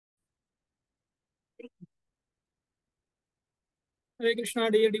Hare Krishna,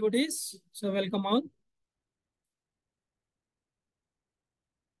 dear devotees. So welcome all.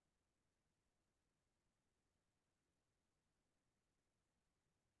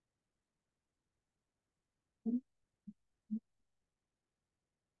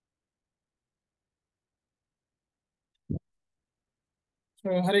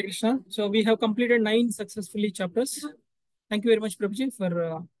 So Hare Krishna. So we have completed 9 successfully chapters. Thank you very much, Prabhuji,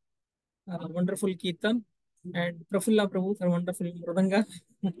 for wonderful Kirtan, and Prafulla Prabhu for wonderful Mridanga.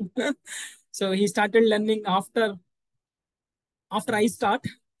 So he started learning after I start,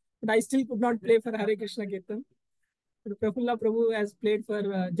 but I still could not play for Hare Krishna Kirtan. But Prafulla Prabhu has played for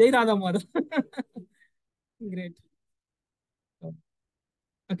Jai Radha Madhav. Great.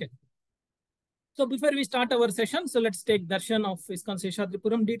 Okay. So before we start our session, so let's take darshan of ISKCON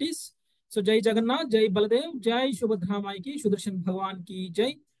Seshadripuram deities. So Jai Jagannath, Jai Baladev, Jai Subhadra Mai ki, Sudarshan Bhagwan ki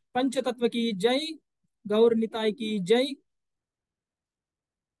Jai, Panchatattva ki Jai, Gaur Nitai ki Jai,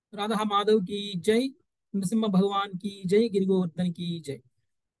 Radha Madhav ki Jai, Nrsimha Bhagwan ki Jai, Giri Govardhan ki Jai.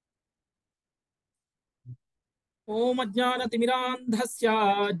 Om Ajnana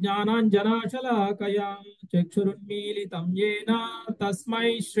Timirandhasya Jnananjana Shalakaya Chakshurunmilitam Yena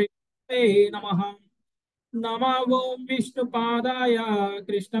Tasmai Shri Namaha. नमो विष्णुपादाय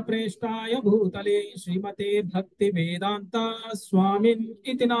कृष्णप्रेष्ठाय भूतले श्रीमते भक्तिवेदान्ता स्वामिन्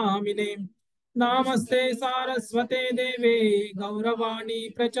इति नामिने नमस्ते सारस्वते देवे गौरवाणी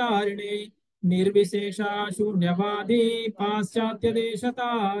प्रचारिणे निर्विशेषा शून्यवादी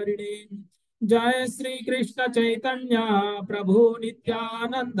पाश्चात्यदेशतारिणे जय श्री कृष्ण चैतन्य प्रभु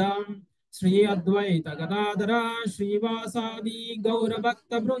नित्यानंद श्री अद्वैत गदाधर श्रीवासादि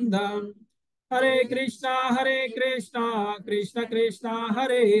गौरभक्त वृंद हरे Krishna Krishna Krishna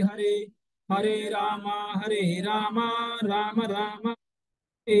Hare Hare Hare Rama Ram Ram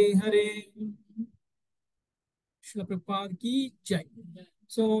Hare Hare. Srila Prabhupada ki jai.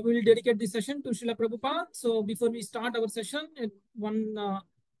 So we will dedicate this session to Srila Prabhupada. So before we start our session, one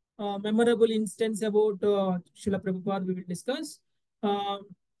memorable instance about Srila Prabhupada we will discuss. Srila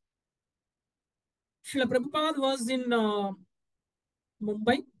Prabhupada was in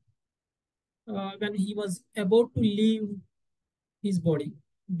Mumbai when he was about to leave his body.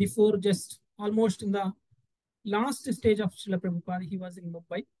 Before, just almost in the last stage of Srila Prabhupada, he was in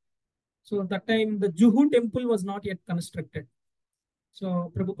Mumbai. So at that time, the Juhu temple was not yet constructed.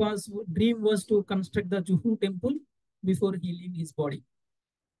 So Prabhupada's dream was to construct the Juhu temple before he leave his body.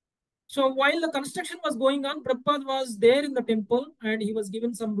 So while the construction was going on, Prabhupada was there in the temple and he was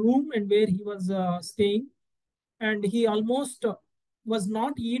given some room and where he was staying. And he almost was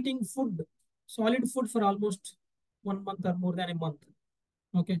not eating food, solid food, for almost 1 month or more than a month.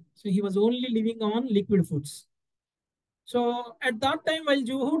 Okay, so he was only living on liquid foods. So at that time, while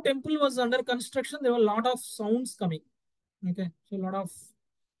Juhu temple was under construction, there were a lot of sounds coming. Okay, so a lot of,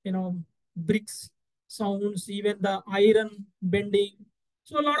 bricks sounds, even the iron bending.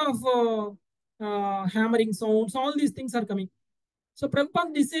 So a lot of hammering sounds, all these things are coming. So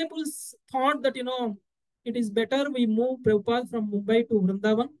Prabhupada disciples thought that, it is better we move Prabhupada from Mumbai to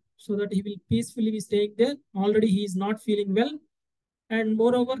Vrindavan so that he will peacefully be staying there. Already he is not feeling well. And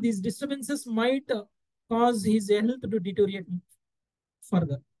moreover, these disturbances might cause his health to deteriorate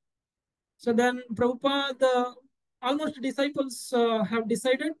further. So then Prabhupada, almost disciples have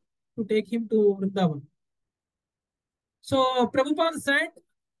decided to take him to Vrindavan. So Prabhupada said,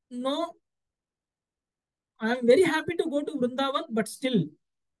 no, I am very happy to go to Vrindavan, but still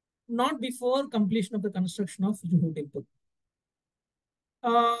not before completion of the construction of Juhu temple.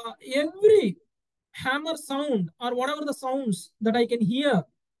 Every hammer sound or whatever the sounds that I can hear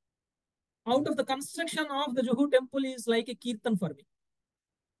out of the construction of the Juhu temple is like a kirtan for me.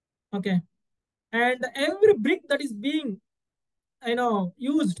 Okay. And every brick that is being,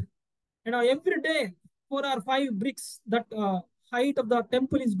 used, every day 4 or 5 bricks, that height of the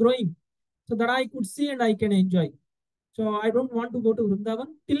temple is growing so that I could see and I can enjoy. So I don't want to go to Vrindavan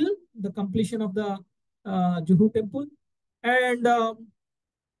till the completion of the Juhu temple. And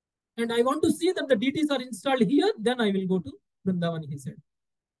I want to see that the deities are installed here, then I will go to Vrindavan, he said.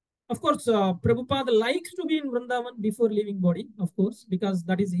 Of course, Prabhupada likes to be in Vrindavan before leaving body, of course, because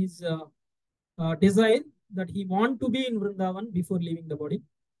that is his desire, that he want to be in Vrindavan before leaving the body.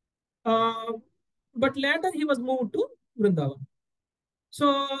 But later he was moved to Vrindavan.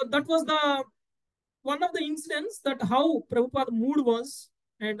 So that was the one of the incidents that how Prabhupada mood was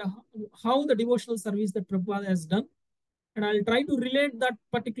and how the devotional service that Prabhupada has done. And I'll try to relate that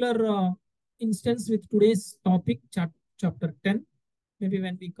particular instance with today's topic, chapter 10, maybe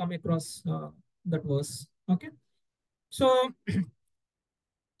when we come across that verse. Okay. So,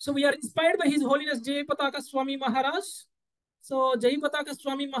 so we are inspired by His Holiness Jai Pataka Swami Maharaj. So Jayapataka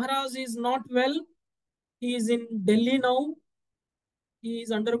Swami Maharaj is not well. He is in Delhi now. He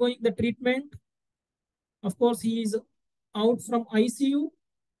is undergoing the treatment. Of course, he is out from ICU,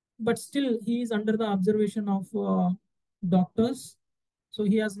 but still he is under the observation of doctors. So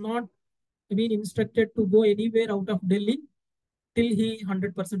he has not been instructed to go anywhere out of Delhi till he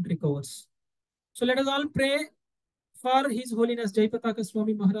 100% recovers. So let us all pray for His Holiness Jayapataka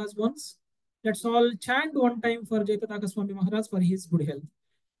Swami Maharaj once. Let's all chant one time for Jayapataka Swami Maharaj for his good health.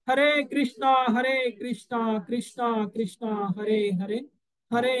 Hare Krishna, Krishna Krishna, Hare Hare,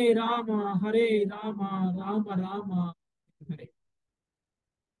 Hare Rama, Rama Rama, Hare.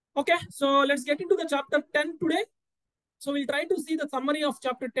 Okay, so let's get into the chapter 10 today. So we'll try to see the summary of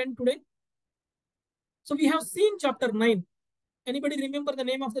chapter 10 today. So we have seen chapter 9. Anybody remember the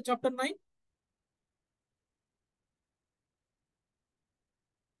name of the chapter 9?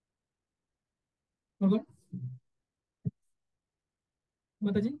 Okay.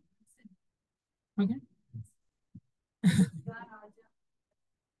 Mataji? Okay.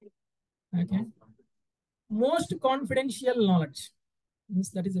 Okay. Most confidential knowledge.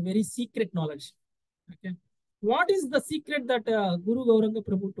 Means that is a very secret knowledge. Okay. What is the secret that Guru Gauranga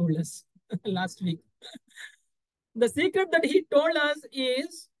Prabhu told us last week? The secret that he told us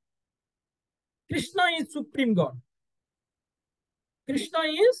is Krishna is Supreme God. Krishna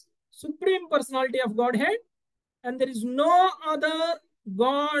is Supreme Personality of Godhead, and there is no other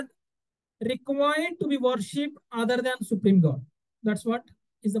God required to be worshipped other than Supreme God. That's what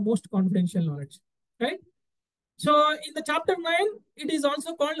is the most confidential knowledge, right? So in the chapter 9, it is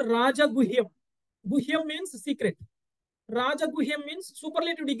also called Raja Guhyam. Guhyam means secret. Raja Guhyam means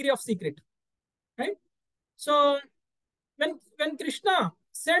superlative degree of secret, right? So when Krishna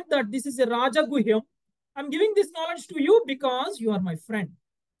said that this is a Raja Guhyam, I'm giving this knowledge to you because you are my friend,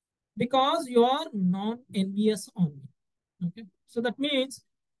 because you are non-envious on me. Okay, so that means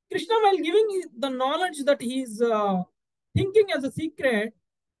Krishna, while giving the knowledge that he is thinking as a secret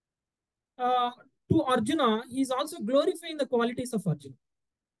uh, to Arjuna, he is also glorifying the qualities of Arjuna.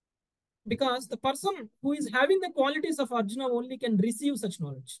 Because the person who is having the qualities of Arjuna only can receive such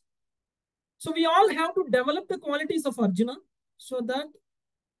knowledge. So we all have to develop the qualities of Arjuna so that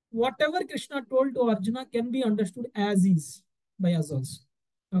whatever Krishna told to Arjuna can be understood as is by us also.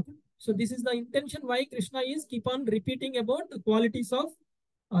 Okay. So this is the intention why Krishna is keep on repeating about the qualities of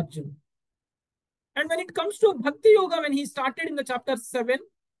Arjuna. And when it comes to Bhakti Yoga, when he started in the chapter 7,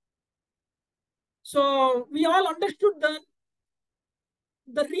 so we all understood that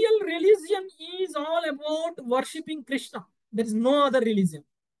the real religion is all about worshipping Krishna. There is no other religion,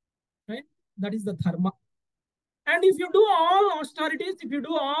 right? That is the dharma. And if you do all austerities, if you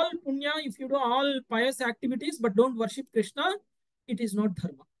do all punya, if you do all pious activities, but don't worship Krishna, it is not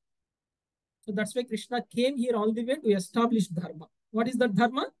dharma. So that's why Krishna came here all the way to establish dharma. What is the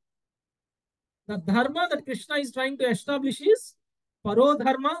dharma? The dharma that Krishna is trying to establish is paro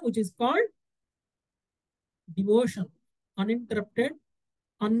dharma, which is called devotion, uninterrupted,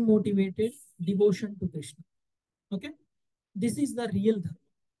 unmotivated devotion to Krishna. Okay, this is the real dharma.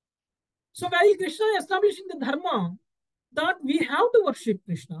 So while Krishna is establishing the dharma, that we have to worship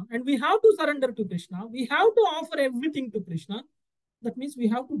Krishna and we have to surrender to Krishna, we have to offer everything to Krishna. That means we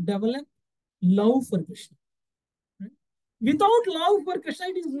have to develop love for Krishna. Right? Without love for Krishna,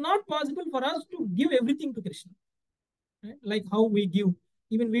 it is not possible for us to give everything to Krishna. Right? Like how we give,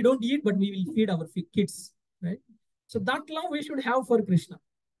 even we don't eat, but we will feed our kids. Right? So that love we should have for Krishna.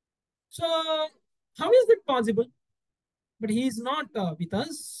 So how is it possible? But he is not with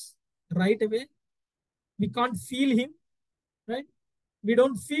us right away. We can't feel him, right? We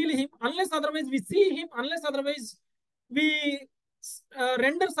don't feel him unless otherwise we see him, unless otherwise we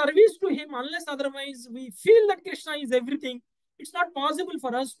render service to him, unless otherwise we feel that Krishna is everything. It's not possible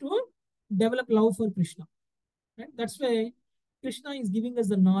for us to develop love for Krishna. Right? That's why Krishna is giving us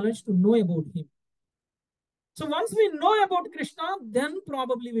the knowledge to know about him. So once we know about Krishna, then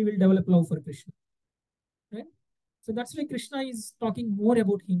probably we will develop love for Krishna. Right? So that's why Krishna is talking more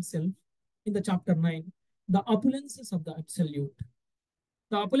about himself in the chapter 9, the opulences of the absolute.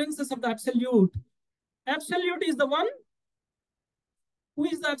 The opulences of the absolute. Absolute is the one. Who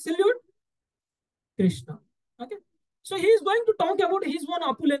is the absolute? Krishna. Okay. So he is going to talk about his own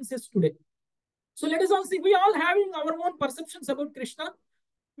opulences today. So let us all see. We all having our own perceptions about Krishna.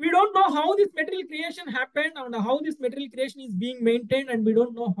 We don't know how this material creation happened and how this material creation is being maintained, and we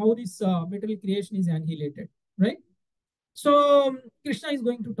don't know how this material creation is annihilated, right? So Krishna is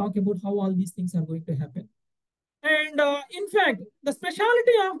going to talk about how all these things are going to happen. And in fact, the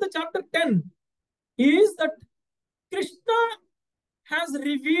speciality of the chapter 10 is that Krishna has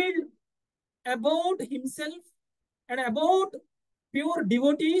revealed about himself and about pure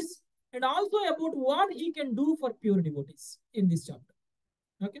devotees, and also about what he can do for pure devotees in this chapter.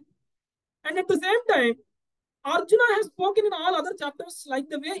 Okay. And at the same time, Arjuna has spoken in all other chapters, like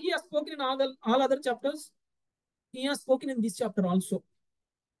the way he has spoken in all other chapters. He has spoken in this chapter also.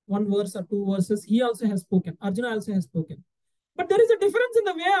 One verse or two verses, he also has spoken. Arjuna also has spoken. But there is a difference in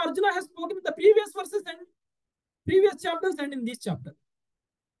the way Arjuna has spoken in the previous verses and previous chapters and in this chapter.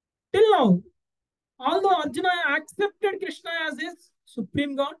 Till now, although Arjuna accepted Krishna as his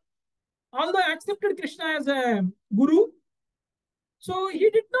supreme God, although accepted Krishna as a guru, so he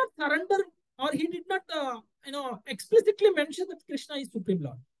did not surrender, or he did not explicitly mention that Krishna is supreme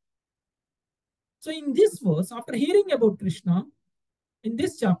Lord. So in this verse, after hearing about Krishna, in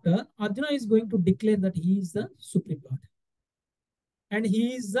this chapter, Arjuna is going to declare that he is the supreme Lord. And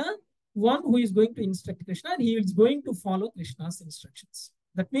he is the one who is going to instruct Krishna, and he is going to follow Krishna's instructions.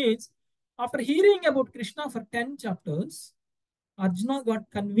 That means, after hearing about Krishna for 10 chapters, Arjuna got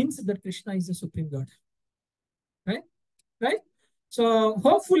convinced that Krishna is the supreme God. Right? Right? So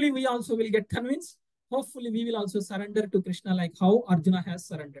hopefully we also will get convinced. Hopefully we will also surrender to Krishna like how Arjuna has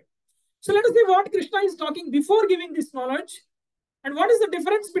surrendered. So let us see what Krishna is talking before giving this knowledge. And what is the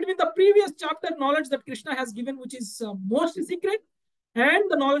difference between the previous chapter knowledge that Krishna has given, which is most secret,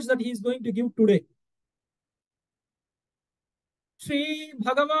 and the knowledge that he is going to give today. Shri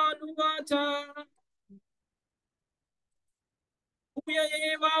Bhagavan Uvacha Uya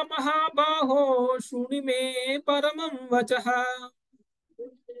eva mahabaho shuni me paramam vachaha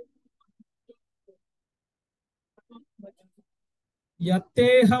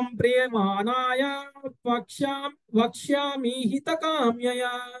Yatteham priyamanaya vakshyami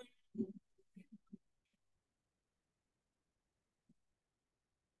hitakamyaya.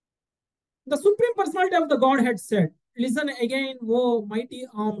 The Supreme Personality of the Godhead said, listen again, O mighty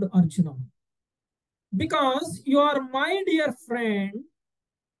armed Arjuna. Because you are my dear friend,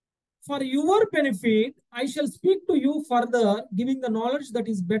 for your benefit, I shall speak to you further, giving the knowledge that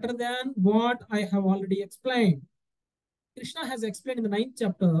is better than what I have already explained. Krishna has explained in the 9th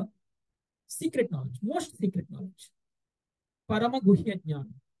chapter, secret knowledge, most secret knowledge. Parama Guhya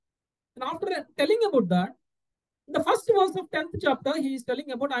Jnana. And after telling about that, in the first verse of 10th chapter, he is telling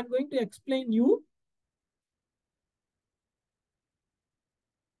about, I'm going to explain you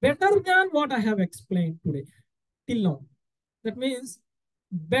better than what I have explained today, till now. That means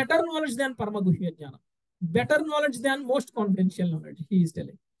better knowledge than Parama Guhya Jnana. Better knowledge than most confidential knowledge, he is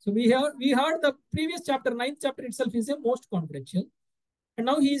telling. So we heard the previous chapter, 9th chapter itself is a most confidential. And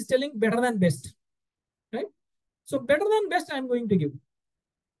now he is telling better than best. Right? So better than best I am going to give.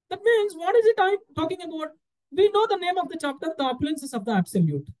 That means, what is it I'm talking about? We know the name of the chapter, the opulences of the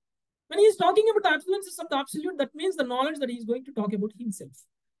absolute. When he is talking about the opulences of the absolute, that means the knowledge that he is going to talk about himself.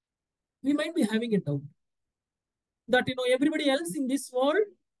 We might be having a doubt that everybody else in this world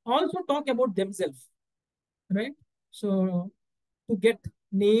also talk about themselves, right? So to get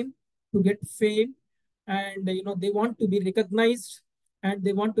name, to get fame, and they want to be recognized, and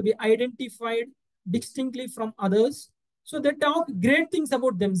they want to be identified distinctly from others. So they talk great things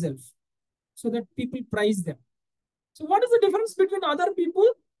about themselves, so that people praise them. So what is the difference between other people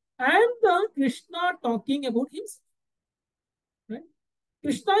and the Krishna talking about himself? Right?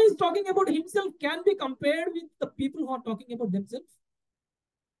 Krishna is talking about himself can be compared with the people who are talking about themselves?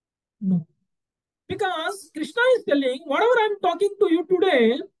 No. Because Krishna is telling, whatever I'm talking to you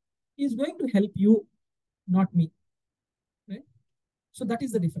today is going to help you, not me. Right? So that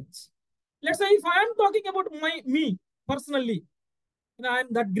is the difference. Let's say if I am talking about me personally,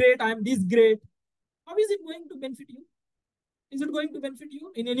 I'm that great, I'm this great, how is it going to benefit you? Is it going to benefit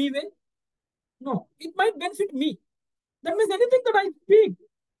you in any way? No, it might benefit me. That means anything that I speak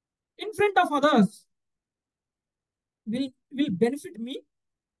in front of others will benefit me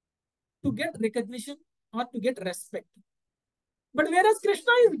to get recognition or to get respect. But whereas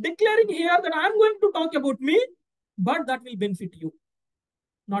Krishna is declaring here that I'm going to talk about me, but that will benefit you,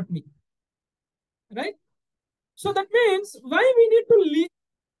 not me. Right? So that means why we need to leave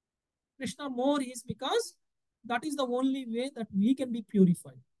Krishna more is because that is the only way that we can be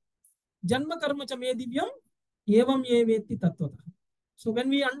purified. Janma karma cha me divyam evam ye veti tattvata. So when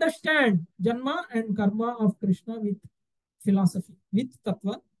we understand Janma and karma of Krishna with philosophy, with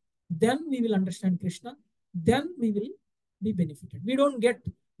tattva, then we will understand Krishna, then we will be benefited. We don't get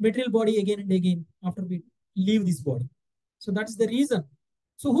material body again and again after we leave this body. So that's the reason.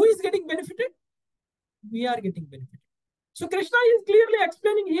 So who is getting benefited? We are getting benefited. So Krishna is clearly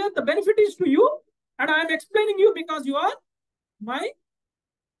explaining here the benefit is to you, and I am explaining you because you are my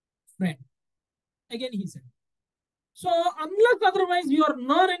friend. Again he said. So unless otherwise you are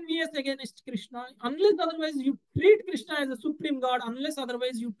non-envious against Krishna, unless otherwise you treat Krishna as a supreme God, unless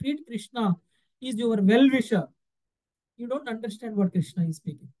otherwise you treat Krishna is your well-wisher, you don't understand what Krishna is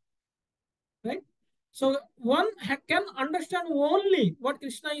speaking, right? So one can understand only what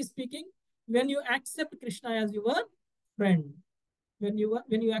Krishna is speaking when you accept Krishna as your friend, when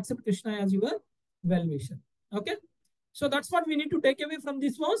you accept Krishna as your well-wisher. Okay, so that's what we need to take away from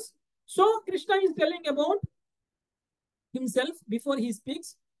this verse. So Krishna is telling about himself before he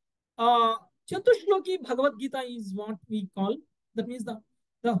speaks. Chatushloki Bhagavad Gita is what we call. That means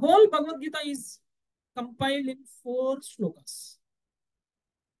the whole Bhagavad Gita is compiled in 4 shlokas.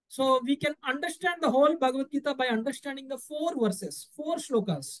 So we can understand the whole Bhagavad Gita by understanding the 4 verses, 4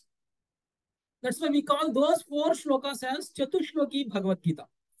 shlokas. That's why we call those 4 shlokas as Chatushloki Bhagavad Gita.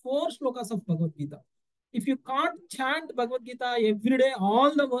 4 shlokas of Bhagavad Gita. If you can't chant Bhagavad Gita every day,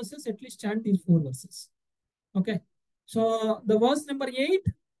 all the verses, at least chant these 4 verses. Okay. So the verse number 8,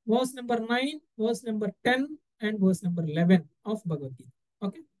 verse number 9, verse number 10, and verse number 11 of Bhagavad Gita.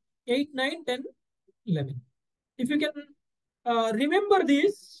 Okay. 8, 9, 10, 11. If you can remember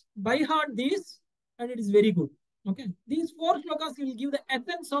this, by heart this, and it is very good. Okay. These 4 shlokas will give the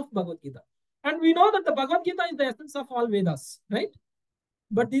essence of Bhagavad Gita. And we know that the Bhagavad Gita is the essence of all Vedas, right?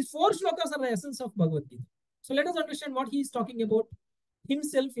 But these 4 shlokas are the essence of Bhagavad Gita. So let us understand what he is talking about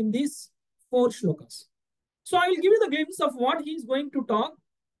himself in these 4 shlokas. So I will give you the glimpse of what he is going to talk.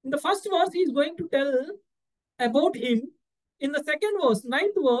 In the first verse, he is going to tell about him. In the second verse,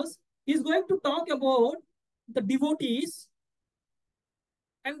 9th verse, he is going to talk about the devotees.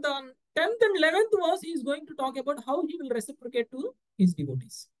 And the 10th and 11th verse, he is going to talk about how he will reciprocate to his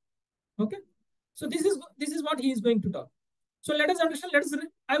devotees. Okay. So this is what he is going to talk. So let us understand.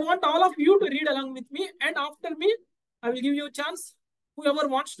 I want all of you to read along with me. And after me, I will give you a chance. Whoever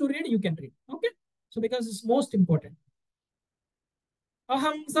wants to read, you can read. Okay. So because it's most important.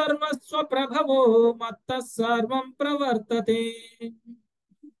 Aham sarvasva prabhavo matta sarvam pravartate.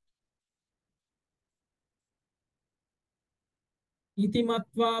 Iti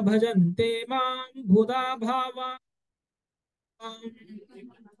matva bhajante mam bhuda bhava.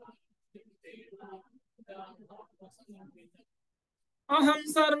 Aham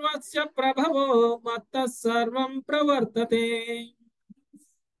sarvasya prabhavo matta sarvam pravartate.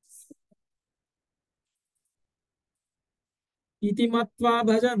 Iti matva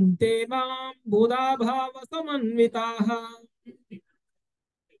bhajante mam bhuda bhava samanvitaha.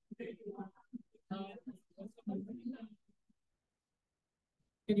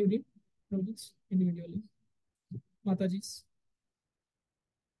 Can you read individually? Mataji's.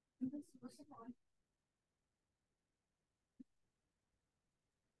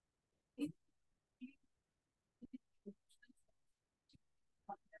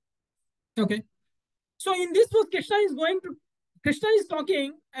 Okay. So in this book, Krishna is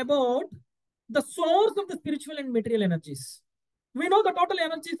talking about the source of the spiritual and material energies. We know the total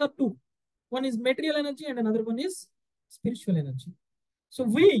energies are 2. One is material energy and another one is spiritual energy. So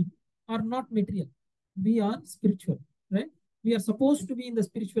we are not material. We are spiritual, right? We are supposed to be in the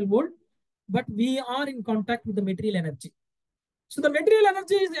spiritual world, but we are in contact with the material energy. So the material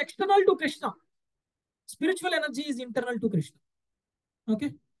energy is external to Krishna. Spiritual energy is internal to Krishna.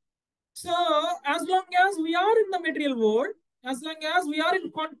 Okay. So as long as we are in the material world, as long as we are in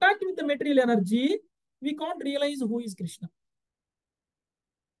contact with the material energy, we can't realize who is Krishna.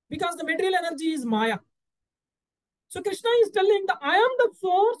 Because the material energy is Maya. So Krishna is telling that I am the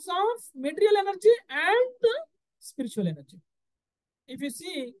source of material energy and the spiritual energy. If you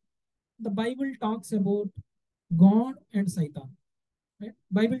see, the Bible talks about God and Satan. Right?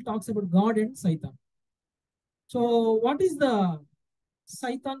 Bible talks about God and Satan. So what is the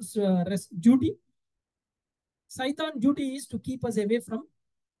Satan's duty? Satan's duty is to keep us away from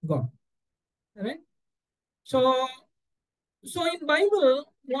God. Right? So in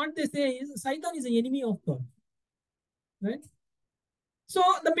Bible, what they say is Satan is an enemy of God. Right? So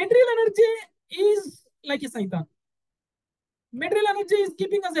the material energy is like a Satan. Material energy is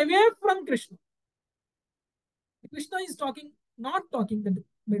keeping us away from Krishna. Krishna is not talking that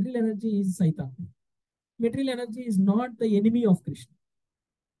material energy is Satan. Material energy is not the enemy of Krishna.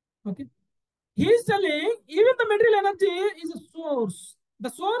 Okay. He is telling even the material energy is a source. The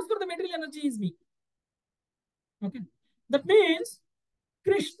source for the material energy is me. Okay. That means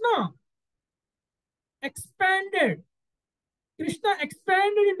Krishna expanded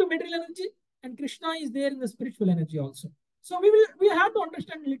into material energy, and Krishna is there in the spiritual energy also. So we have to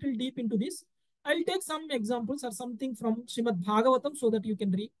understand a little deep into this. I'll take some examples or something from Srimad Bhagavatam so that you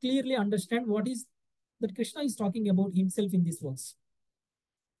can clearly understand what is that Krishna is talking about himself in this verse.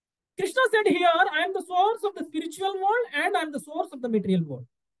 Krishna said here, I am the source of the spiritual world and I am the source of the material world.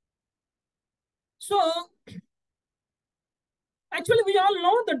 So, actually, we all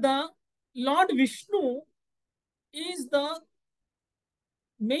know that the Lord Vishnu is the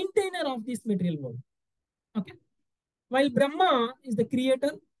maintainer of this material world. Okay. While Brahma is the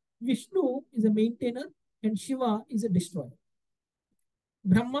creator, Vishnu is a maintainer, and Shiva is a destroyer.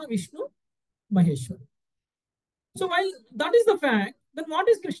 Brahma, Vishnu, Maheshwar. So while that is the fact, then what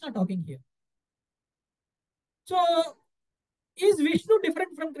is Krishna talking here? So is Vishnu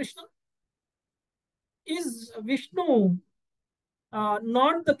different from Krishna? Is Vishnu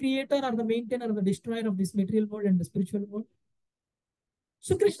not the creator or the maintainer or the destroyer of this material world and the spiritual world?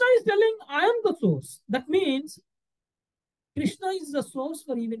 So Krishna is telling, I am the source. That means Krishna is the source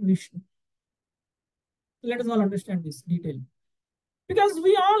for even Vishnu. Let us all understand this detail. Because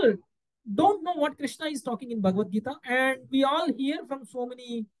we all don't know what Krishna is talking in Bhagavad Gita, and we all hear from so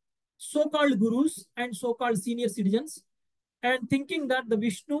many so-called gurus and so-called senior citizens, and thinking that the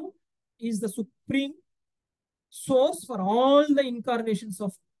Vishnu is the supreme source for all the incarnations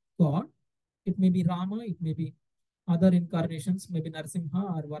of God. It may be Rama, it may be other incarnations, maybe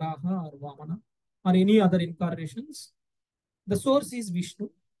Narasimha or Varaha or Vamana or any other incarnations. The source is Vishnu,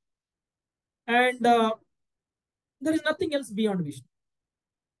 and there is nothing else beyond Vishnu.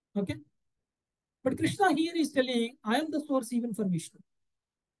 Okay. But Krishna here is telling, I am the source even for Vishnu.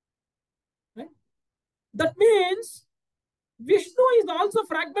 Right? That means Vishnu is also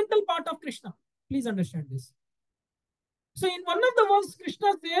fragmental part of Krishna. Please understand this. So in one of the verses, Krishna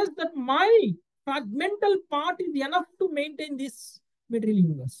says that my fragmental part is enough to maintain this material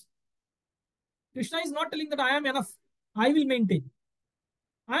universe. Krishna is not telling that I am enough. I will maintain.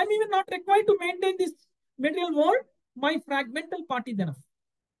 I am even not required to maintain this material world. My fragmental part is enough.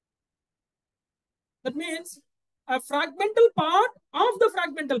 That means a fragmental part of the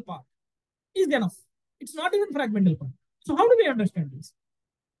fragmental part is enough. It's not even fragmental part. So how do we understand this?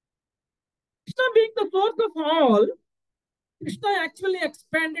 Krishna being the source of all, Krishna actually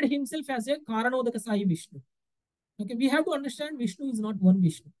expanded himself as a Karanodakasai Vishnu. Okay, we have to understand Vishnu is not one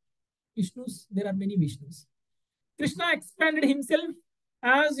Vishnu. Vishnus, there are many Vishnus. Krishna expanded himself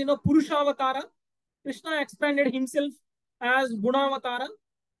as Purushavatara. Krishna expanded himself as Gunavatara.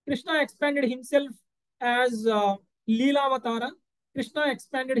 Krishna expanded himself as Leelavatara. Krishna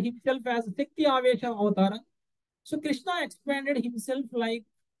expanded himself as Shakti Avesha Avatara. So Krishna expanded himself like,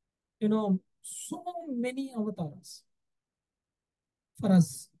 so many avatars for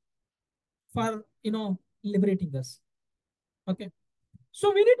us, for, liberating us. Okay.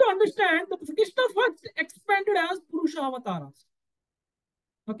 So we need to understand that Krishna first expanded as Purusha avatars.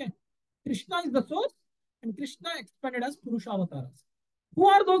 Okay. Krishna is the source and Krishna expanded as Purusha avatars. Who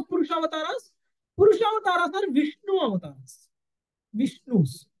are those Purusha avatars? Purusha avatars are Vishnu avatars.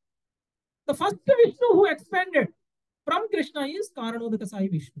 Vishnus. The first Vishnu who expanded from Krishna is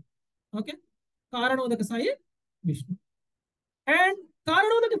Karanodakasai Vishnu. Okay. Karanodakasai Vishnu. And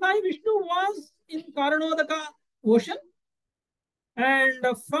Karanodakasai Vishnu was in Karanodaka ocean. And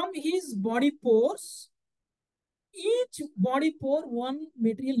from his body pores, each body pore one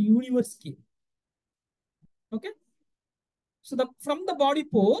material universe came. Okay. So from the body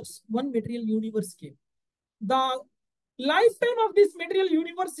pores, one material universe came. The lifetime of this material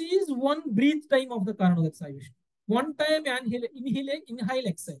universe is one breath time of the Karanodakasai Vishnu. One time inhale,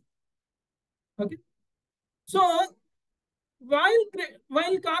 exhale. Okay. So while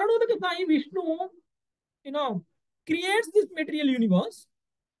Karanodakasai Vishnu, creates this material universe.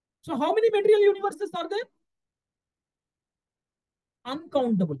 So how many material universes are there?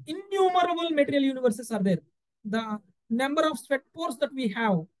 Uncountable, innumerable material universes are there. The number of sweat pores that we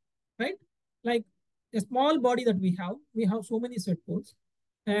have, right? Like a small body that we have so many sweat pores.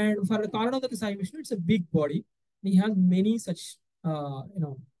 And for the Karanodakasai Vishnu, it's a big body. He has many such,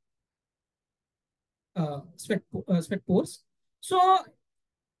 sweat pores. So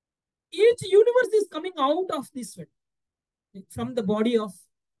each universe is coming out of this sweat from the body of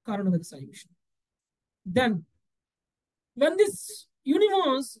Karanodakasai Vishnu. Then, when this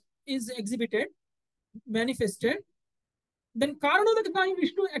universe is exhibited, manifested, then Karanodakasai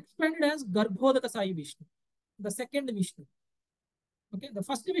Vishnu expanded as Garbhodakasai Vishnu, the second Vishnu. Okay, the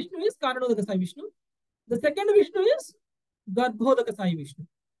first Vishnu is Karanodakasai Vishnu. The second Vishnu is Garbhodakasai Vishnu.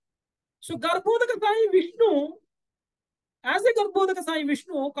 So Garbhodakasai Vishnu, as a Garbhodakasai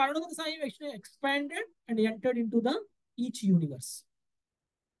Vishnu, Karanodakasai Vishnu expanded and entered into the each universe.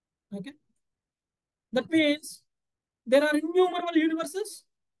 Okay. That means there are innumerable universes.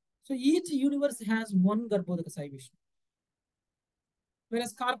 So each universe has one Garbhodakasai Vishnu.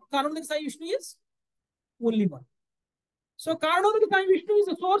 Whereas Karanodakasai Vishnu is only one. So Karanodaka Sai Vishnu is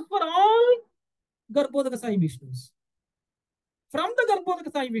the source for all Garbhodaka Sai Vishnus. From the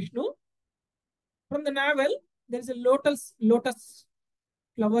Garbhodaka Sai Vishnu, from the navel, there is a lotus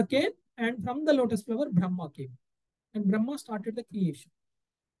flower came, and from the lotus flower, Brahma came. And Brahma started the creation.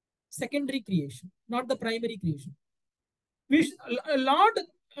 Secondary creation, not the primary creation. Lord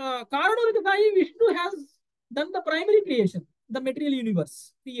Karanodaka Sai Vishnu has done the primary creation, the material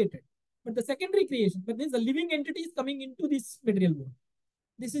universe created. But the secondary creation, that means the living entity is coming into this material world.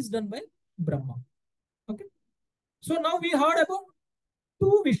 This is done by Brahma. Okay. So now we heard about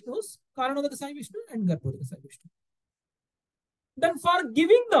two Vishnus, Karanodaka Sai Vishnu and Garbhodaka Sai Vishnu. Then for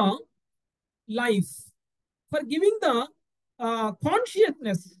giving the life, for giving the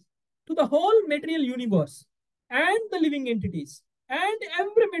consciousness to the whole material universe and the living entities and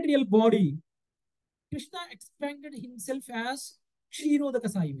every material body, Krishna expanded himself as Kshirodaka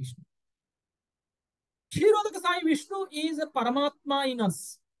Sai Vishnu. Kshirodaka Sai Vishnu is a Paramatma in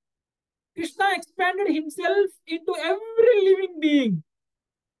us. Krishna expanded himself into every living being,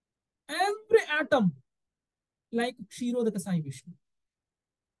 every atom, like Kshirodaka Sai Vishnu.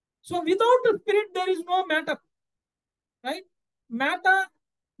 So without the spirit, there is no matter. Right? Matter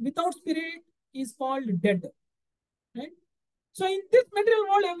without spirit is called dead. Right? So in this material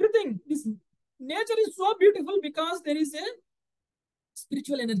world, everything, this nature is so beautiful because there is a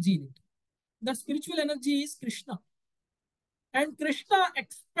spiritual energy in it. That spiritual energy is Krishna. And Krishna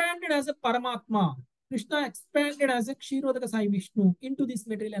expanded as a Paramatma. Krishna expanded as a Kshirodaka Sai Vishnu into this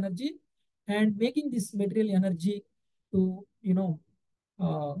material energy and making this material energy to,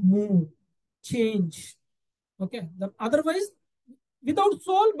 move, change. Okay. Otherwise, without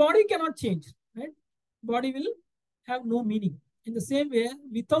soul, body cannot change. Right? Body will have no meaning. In the same way,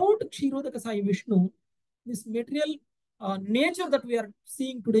 without Kshirodaka Sai Vishnu, this material nature that we are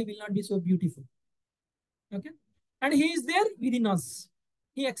seeing today will not be so beautiful. Okay. And he is there within us.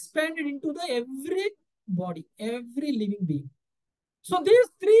 He expanded into the every body, every living being. So these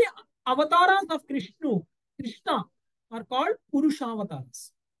three avatars of Krishna are called Purusha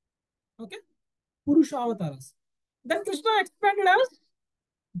avatars. Okay. Purusha avatars. Then Krishna expanded as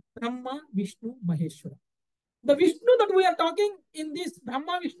Brahma, Vishnu, Maheshwara. The Vishnu that we are talking in this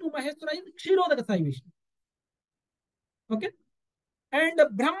Brahma, Vishnu, Maheshwara is Kshirodaka Sai Vishnu. Okay. And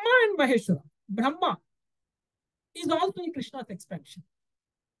Brahma and Maheshwara. Brahma is also a Krishna's expansion.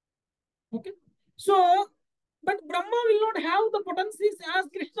 Okay. So, but Brahma will not have the potencies as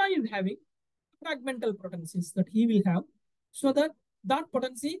Krishna is having, fragmental potencies that he will have, so that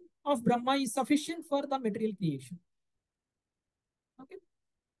potency of Brahma is sufficient for the material creation. Okay.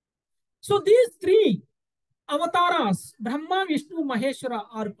 So these three avatars, Brahma, Vishnu, Maheshwara,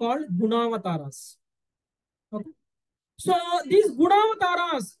 are called Gunavataras. Okay. So these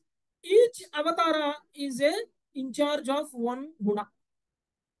Gunavataras, each avatara is in charge of one guna.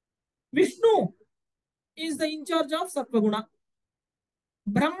 Vishnu is in charge of Sattva guna.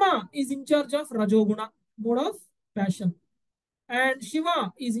 Brahma is in charge of Rajoguna, mode of passion. And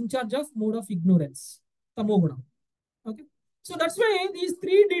Shiva is in charge of mode of ignorance, Tamoguna. Okay. So that's why these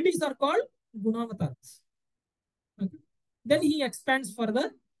three deities are called Gunavataras. Okay. Then he expands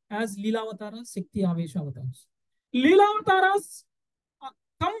further as Leelavataras, Shakti Avesha Avatars. Leelavataras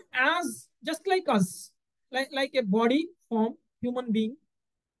come as just like us, like a body form, human being.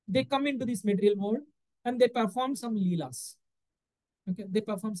 They come into this material world and they perform some leelas. Okay, they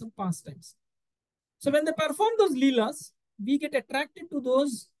perform some pastimes. So when they perform those leelas, we get attracted to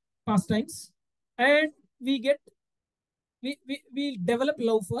those pastimes and we develop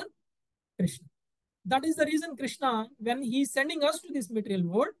love for Krishna. That is the reason Krishna, when he is sending us to this material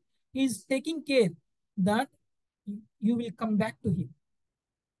world, he is taking care that you will come back to him.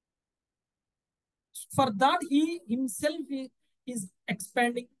 For that, he himself is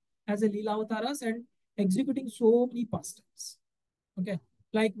expanding as a Leela Avataras and executing so many pastimes. Okay,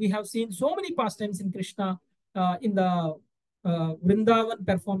 like we have seen so many pastimes in Krishna, in the Vrindavan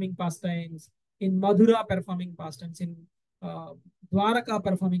performing pastimes, in Madhura performing pastimes, in Dwaraka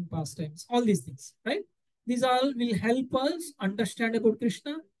performing pastimes, all these things, right? These all will help us understand about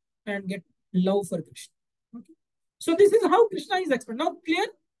Krishna and get love for Krishna. Okay. So this is how Krishna is expanded. Now clear?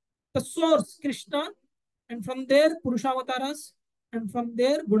 The source, Krishna, and from there Purushavataras, and from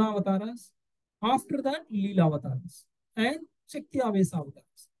there Gunavataras. After that, Leela Avataras and Shakti Avesa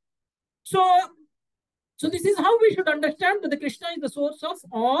Avataras. So this is how we should understand that the Krishna is the source of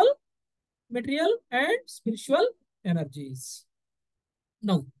all material and spiritual energies.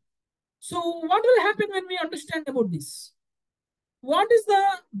 Now, so what will happen when we understand about this? What is the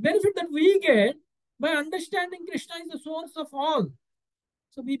benefit that we get by understanding Krishna is the source of all?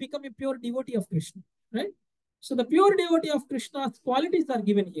 So we become a pure devotee of Krishna, right? So the pure devotee of Krishna's qualities are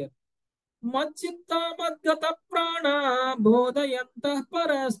given here. Machitta madgata prana bodhayantah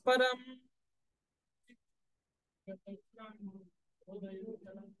parasparam.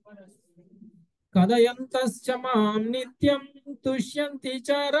 Kadayantascha mam nityam tushyanti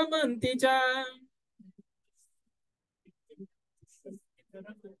cha ramanti cha.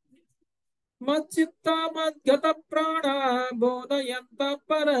 Machitta madgata prana bodhayantah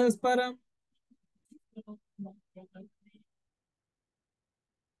parasparam.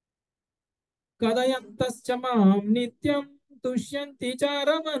 Kadayantascha mam nityam tushyanti cha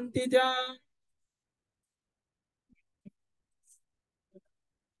ramanti cha.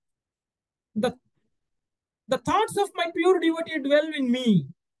 The thoughts of my pure devotee dwell in me.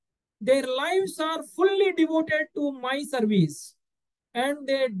 Their lives are fully devoted to my service, and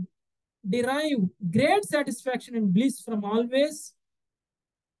they derive great satisfaction and bliss from always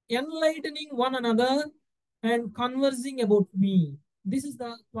enlightening one another and conversing about me. This is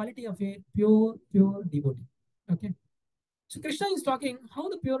the quality of a pure devotee. Okay. So Krishna is talking how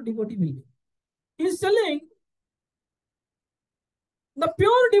the pure devotee will be. He is telling the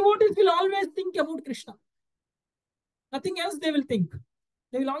pure devotees will always think about Krishna. Nothing else they will think.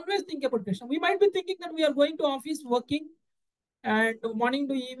 They will always think about Krishna. We might be thinking that we are going to office, working, and morning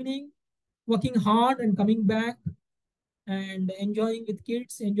to evening, working hard and coming back and enjoying with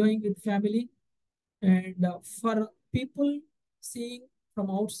kids, enjoying with family. And for people seeing from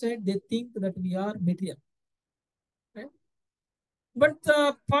outside, they think that we are material. Right? But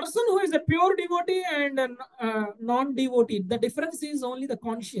the person who is a pure devotee and a non-devotee, the difference is only the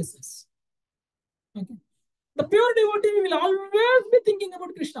consciousness. Okay. The pure devotee will always be thinking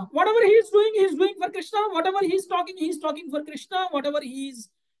about Krishna. Whatever he is doing for Krishna. Whatever he is talking for Krishna. Whatever he is,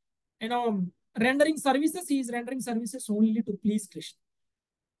 rendering services, he is rendering services only to please Krishna.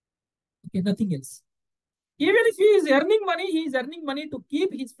 Okay, nothing else. Even if he is earning money, he is earning money to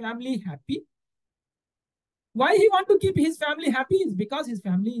keep his family happy. Why he want to keep his family happy is because his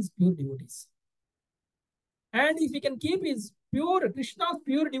family is pure devotees. And if he can keep his Krishna's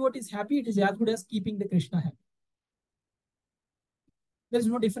pure devotees happy, it is as good as keeping the Krishna happy. There is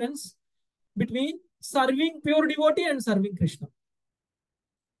no difference between serving pure devotee and serving Krishna.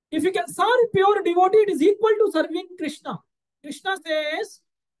 If you can serve pure devotee, it is equal to serving Krishna. Krishna says,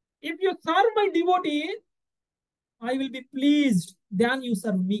 if you serve my devotee, I will be pleased, then you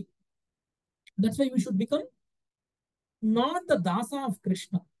serve me. That's why we should become not the dasa of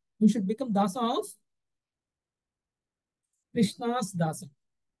Krishna. We should become dasa of Krishna's dasa.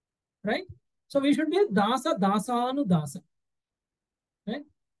 Right? So we should be dasa, dasanu dasa. Right?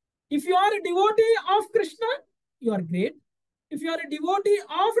 If you are a devotee of Krishna, you are great. If you are a devotee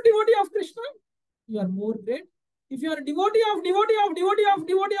of Krishna, you are more great. If you are a devotee of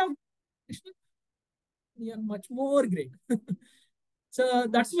Krishna, you are much more great. So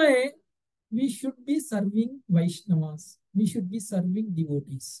that's why we should be serving Vaishnavas. We should be serving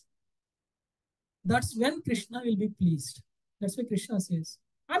devotees. That's when Krishna will be pleased. That's why Krishna says,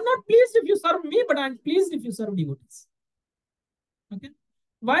 I'm not pleased if you serve me, but I'm pleased if you serve devotees. Okay.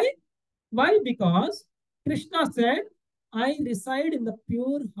 Why? Why? Because Krishna said, I reside in the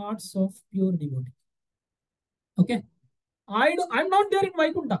pure hearts of pure devotees. Okay. I'm not there in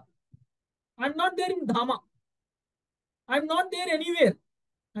Vaikuntha. I'm not there in Dhama. I'm not there anywhere.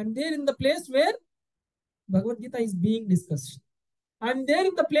 I'm there in the place where Bhagavad Gita is being discussed. I'm there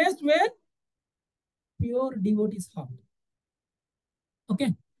in the place where pure devotees heart.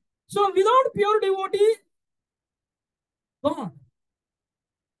 Okay. So without pure devotee, God.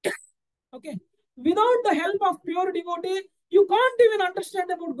 Okay. Without the help of pure devotee, you can't even understand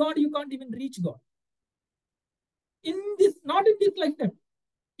about God. You can't even reach God. Not in this lifetime.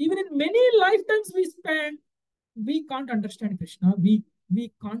 Even in many lifetimes we spend, we can't understand Krishna. We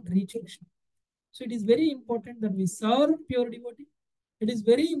can't reach Krishna. So it is very important that we serve pure devotee. It is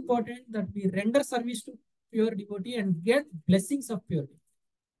very important that we render service to pure devotee and get blessings of pure devotee.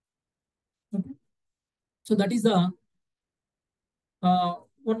 Okay. So that is the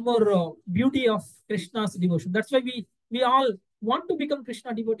one more beauty of Krishna's devotion. That's why we all want to become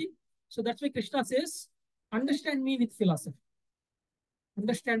Krishna devotee. So that's why Krishna says, understand me with philosophy.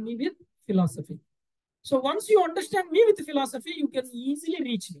 Understand me with philosophy. So once you understand me with philosophy, you can easily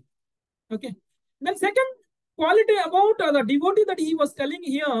reach me. Okay. Then second quality about the devotee that he was telling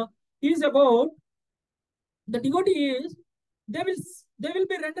here is about the devotee is they will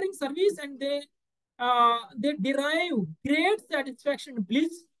be rendering service and they derive great satisfaction,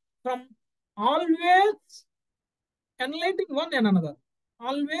 bliss from always enlightening one and another.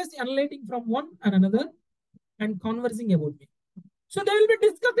 Always enlightening from one and another and conversing about me. So they will be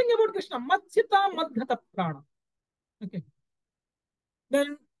discussing about Krishna. Matchita madghata prana. Okay.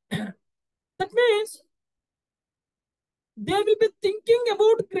 Then that means they will be thinking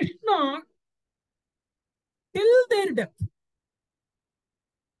about Krishna till their death.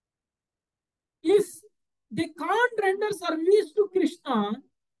 If they can't render service to Krishna,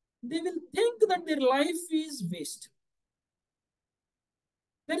 they will think that their life is waste.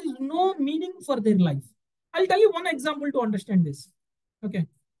 There is no meaning for their life. I'll tell you one example to understand this. Okay.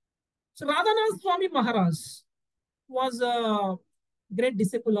 So Radhanath Swami Maharaj was a great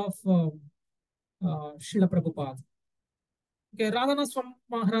disciple of Srila Prabhupada. Okay, Radhanath Swami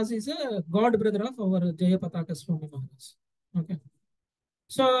Maharaj is a god brother of our Jayapataka Swami Maharaj. Okay.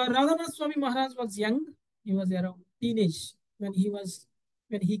 So Radhanath Swami Maharaj was young. He was around teenage when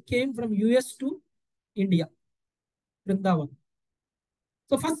he came from US to India, Vrindavan.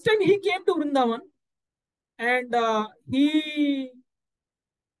 So first time he came to Vrindavan, and he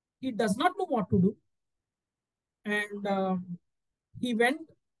does not know what to do, and he went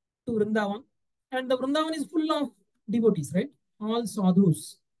to Vrindavan, and the Vrindavan is full of devotees, right? All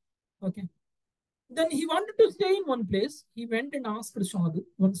sadhus. Okay. Then he wanted to stay in one place. He went and asked sadhu,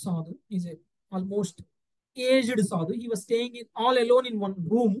 one sadhu. He's a almost aged sadhu. He was staying all alone in one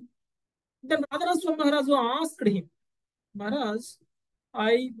room. Then Radhanath Swami Maharaj asked him, Maharaj,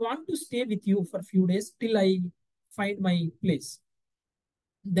 I want to stay with you for a few days till I find my place.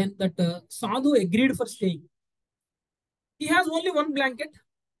 Then that sadhu agreed for staying. He has only one blanket.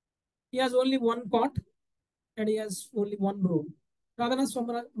 He has only one cot. And he has only one room. Radhanath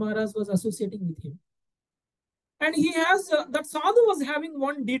Swami Maharaj was associating with him. And he has, that sadhu was having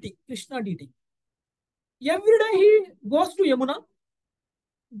one deity, Krishna deity. Every day he goes to Yamuna,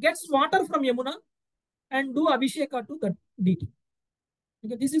 gets water from Yamuna, and do abhisheka to that deity.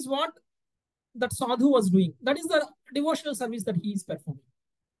 Okay, this is what that sadhu was doing. That is the devotional service that he is performing.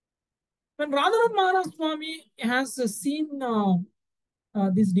 When Radhanath Maharaj Swami has seen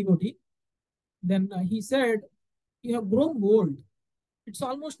this devotee, then he said, you have grown old. It's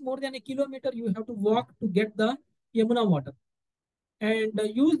almost more than a kilometer you have to walk to get the Yamuna water and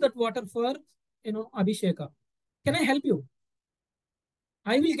use that water for, abhisheka. Can I help you?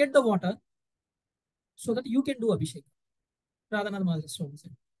 I will get the water so that you can do abhisheka. Radhanath Maharaj Swami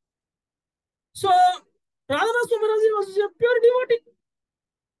said. So Radhanath Swami Maharaj was a pure devotee.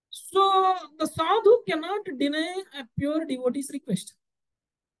 So the sadhu cannot deny a pure devotee's request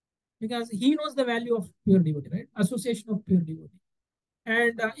because he knows the value of pure devotee, right? Association of pure devotee.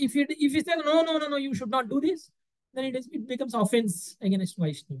 And if he says no, you should not do this, then it becomes offense against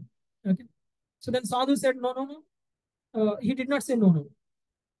Vaishnava. Okay. So then sadhu said no. He did not say no.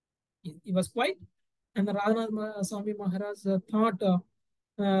 He was quiet, and the Radhanath Swami Maharaj thought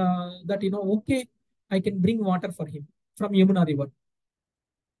that okay, I can bring water for him from Yamuna river.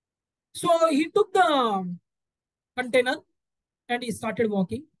 So he took the container and he started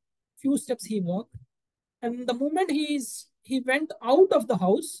walking. Few steps he walked, and the moment he went out of the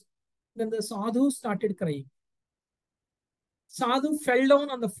house, then the sadhu started crying. Sadhu fell down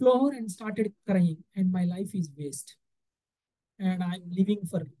on the floor and started crying, and my life is waste, and I'm living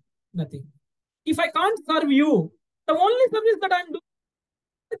for nothing. If I can't serve you, the only service that I'm doing,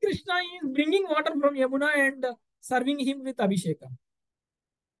 Krishna is bringing water from Yamuna and serving him with abhisheka.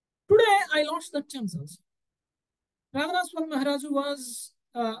 Today, I lost that chance also. Radhanath Swami Maharaj was,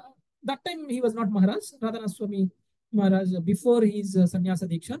 that time he was not Maharaj, Radhanath Swami Maharaj before his sannyasa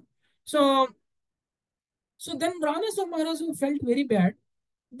diksha. So then Radhanath Swami Maharaj felt very bad.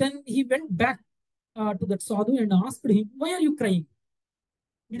 Then he went back to that sadhu and asked him, why are you crying?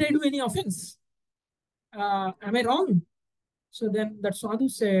 Did I do any offense? Am I wrong? So then that sadhu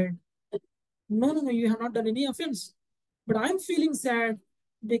said, no, you have not done any offense. But I'm feeling sad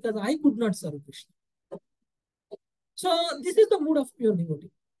because I could not serve Krishna. So this is the mood of pure devotee.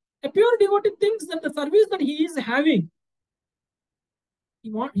 A pure devotee thinks that the service that he is having,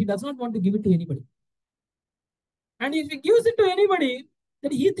 he does not want to give it to anybody. And if he gives it to anybody,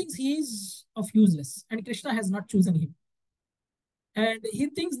 then he thinks he is of useless and Krishna has not chosen him. And he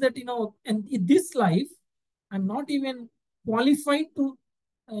thinks that, and in this life, I'm not even qualified to,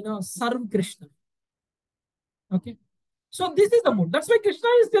 serve Krishna. Okay. So this is the mood. That's why Krishna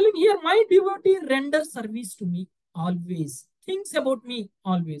is telling here, my devotee renders service to me always. Thinks about me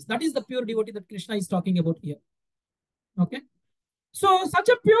always. That is the pure devotee that Krishna is talking about here. Okay. So such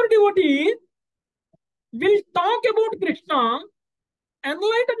a pure devotee will talk about Krishna,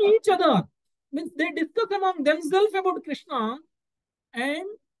 enlighten each other. Means they discuss among themselves about Krishna and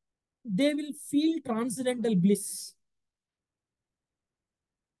they will feel transcendental bliss.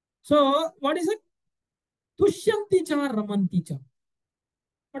 So what is it? Tushyanti cha ramanti cha.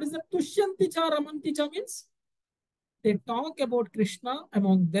 What is that? Tushyanti cha ramanti cha means They talk about Krishna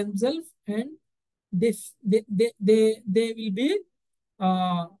among themselves, and they will be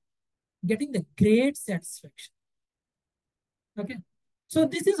uh, getting the great satisfaction. Okay. So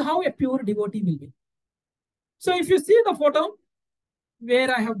this is how a pure devotee will be. So if you see the photo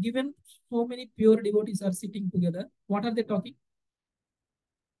where I have given, so many pure devotees are sitting together. What are they talking?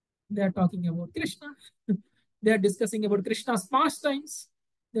 They are talking about Krishna. They are discussing about Krishna's pastimes.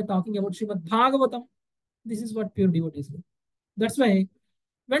 They are talking about Srimad Bhagavatam. This is what pure devotees do. That's why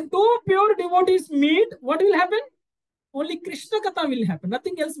when two pure devotees meet, what will happen? Only Krishna Katha will happen.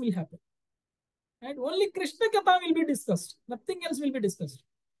 Nothing else will happen. Right? Only Krishna Katha will be discussed. Nothing else will be discussed.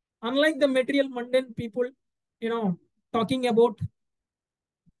 Unlike the material mundane people, talking about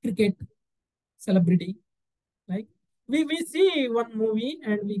cricket, celebrity, right? We see one movie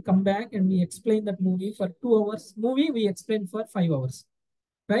and we come back and we explain that movie for 2 hours. Movie we explain for 5 hours,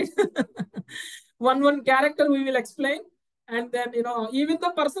 right? one character we will explain, and then even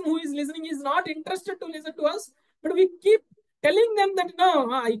the person who is listening is not interested to listen to us, but we keep telling them that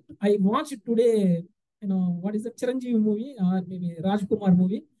I watched today. What is the Chiranjeevi movie or maybe Rajkumar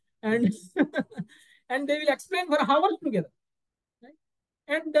movie, and and they will explain for hours together, right?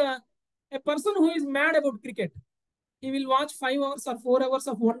 And a person who is mad about cricket, he will watch 5 hours or 4 hours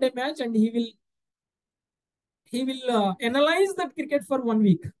of one day match, and he will analyze that cricket for 1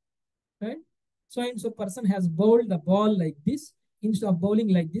 week, right? So and so person has bowled the ball like this. Instead of bowling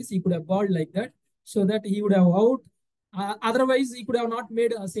like this, he could have bowled like that, so that he would have out. Otherwise, he could have not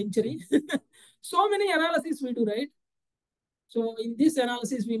made a century. So many analysis we do, right? So in this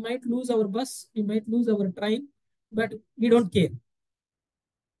analysis, we might lose our bus, we might lose our train, but we don't care.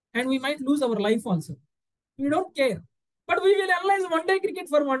 And we might lose our life also. We don't care. But we will analyze one day cricket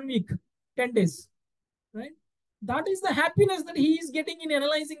for 1 week, 10 days, right? That is the happiness that he is getting in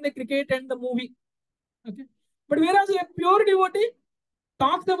analyzing the cricket and the movie. Okay. But whereas a pure devotee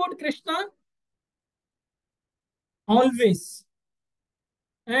talks about Krishna always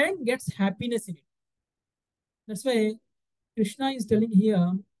and gets happiness in it. That's why Krishna is telling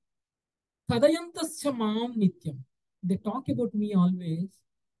here, Tadayantasya Mam Nityam. They talk about me always,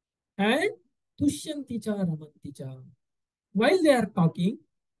 and Tushyanti cha Ramanti cha. While they are talking,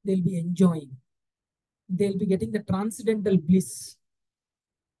 they'll be enjoying. They'll be getting the transcendental bliss.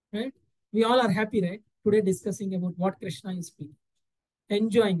 Right? We all are happy, right? Today discussing about what Krishna is speaking.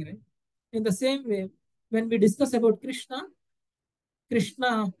 Enjoying, right? In the same way, when we discuss about Krishna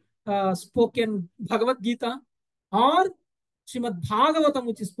spoken Bhagavad Gita or Srimad Bhagavatam,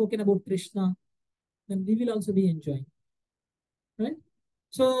 which is spoken about Krishna, then we will also be enjoying. Right?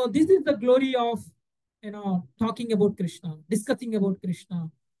 So this is the glory of talking about Krishna, discussing about Krishna,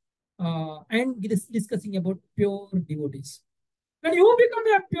 and discussing about pure devotees. When you become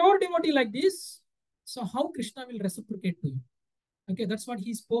a pure devotee like this, so how Krishna will reciprocate to you? Okay, that's what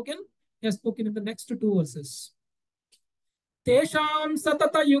he spoken. He has spoken in the next 2 verses. Tesham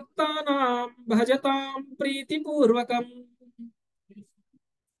satata yuktanam bhajatam priti purvakam.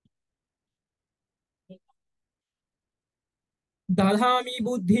 Dadhami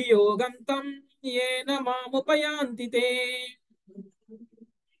buddhi yogantam yena mamupayanti te.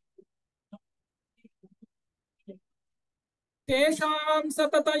 Tesham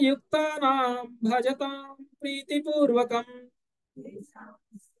satata yuktanam bhajatam priti purvakam.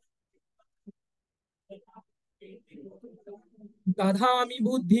 Dadhami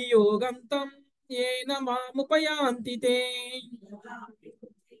buddhi yogantam yena mamupayanti te.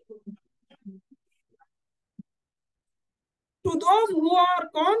 To those who are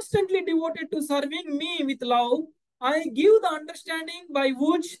constantly devoted to serving me with love, I give the understanding by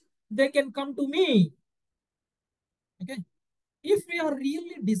which they can come to me. Okay. If we are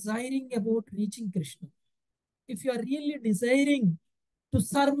really desiring about reaching Krishna, if you are really desiring to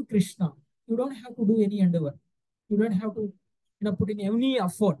serve Krishna, you don't have to do any endeavor. You don't have to put in any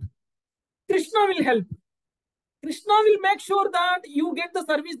effort. Krishna will help. Krishna will make sure that you get the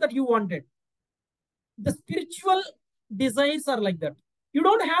service that you wanted. The spiritual desires are like that. You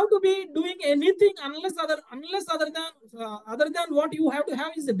don't have to be doing anything unless other than what you have to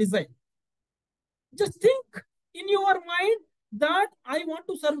have is a desire. Just think in your mind that I want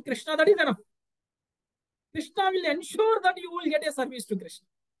to serve Krishna. That is enough. Krishna will ensure that you will get a service to Krishna.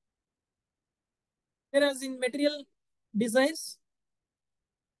 Whereas in material desires,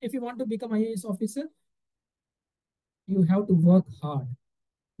 if you want to become IAS officer, you have to work hard,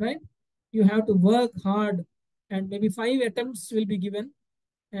 right? You have to work hard, and maybe 5 attempts will be given,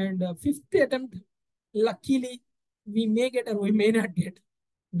 and fifth attempt, luckily, we may get or we may not get.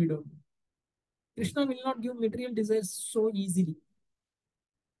 We don't know. Krishna will not give material desires so easily.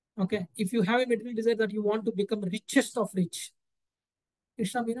 Okay, if you have a material desire that you want to become richest of rich,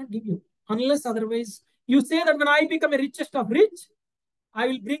 Krishna may not give you. Unless otherwise, you say that when I become a richest of rich, I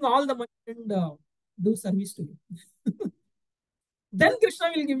will bring all the money and do service to you. Then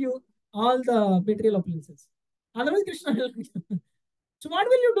Krishna will give you all the material appliances. Otherwise, Krishna will give you. So what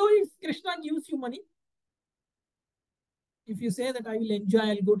will you do if Krishna gives you money? If you say that I will enjoy,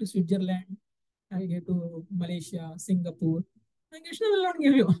 I'll go to Switzerland, I'll go to Malaysia, Singapore, then Krishna will not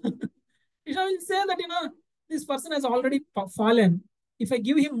give you. Krishna will say that, this person has already fallen. If I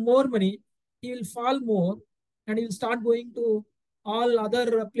give him more money, he will fall more and he will start going to all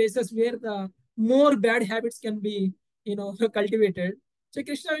other places where the more bad habits can be, cultivated. So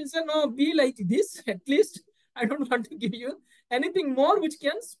Krishna will say, no, be like this. At least I don't want to give you anything more which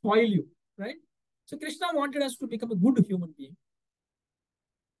can spoil you, right? So Krishna wanted us to become a good human being,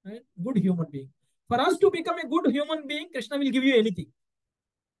 right? Good human being. For us to become a good human being, Krishna will give you anything.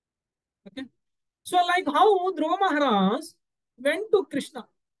 Okay. So like how Dhruva Maharaj went to Krishna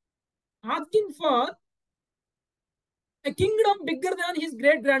asking for a kingdom bigger than his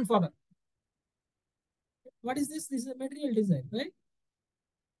great grandfather. What is this? This is a material desire, right?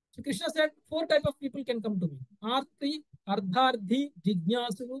 So Krishna said, 4 types of people can come to me. Arti, Ardharthi,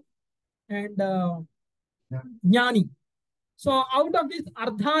 Jignasu, and Jnani. So out of this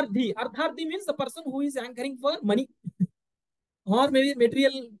Ardharthi means the person who is hankering for money or maybe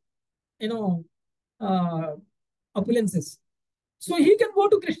material, uh, opulences. So he can go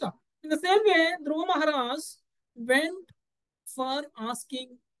to Krishna. In the same way, Dhruva Maharaj went for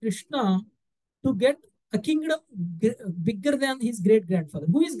asking Krishna to get a kingdom bigger than his great grandfather.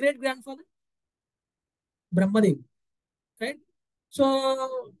 Who is great grandfather? Brahmadev, right?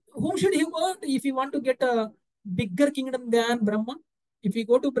 So whom should he go if he want to get a bigger kingdom than Brahma? If he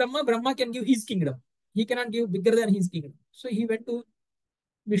go to Brahma, Brahma can give his kingdom. He cannot give bigger than his kingdom. So he went to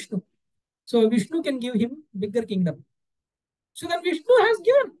Vishnu. So Vishnu can give him bigger kingdom. So then Vishnu has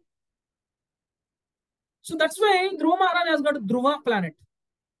given. So that's why Dhruva Maharaj has got Dhruva planet.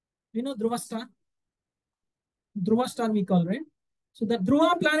 You know Dhruva star? Dhruva star we call, right? So the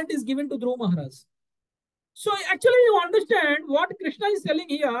Dhruva planet is given to Dhruva Maharaj. So actually you understand what Krishna is telling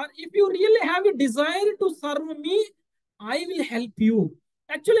here. If you really have a desire to serve me, I will help you.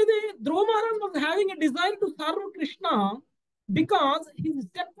 Actually, the Dhruva Maharaj was having a desire to serve Krishna because his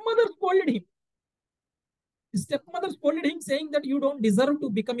stepmother scolded him. His stepmother scolded him saying that you don't deserve to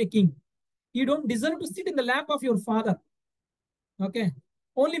become a king. You don't deserve to sit in the lap of your father. Okay.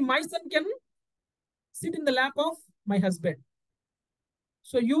 Only my son can sit in the lap of my husband.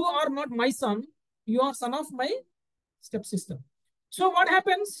 So you are not my son. You are son of my stepsister. So what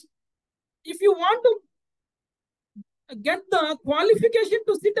happens? If you want to get the qualification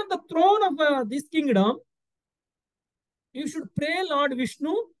to sit on the throne of this kingdom, you should pray Lord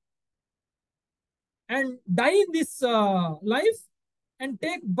Vishnu and die in this life and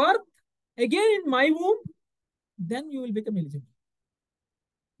take birth again in my womb, then you will become eligible.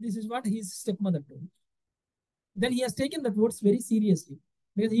 This is what his stepmother told. Then he has taken that words very seriously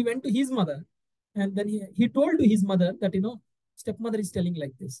because he went to his mother and then he told to his mother that, stepmother is telling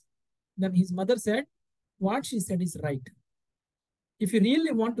like this. Then his mother said, what she said is right. If you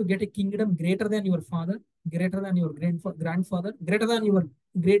really want to get a kingdom greater than your father, greater than your grandfather, greater than your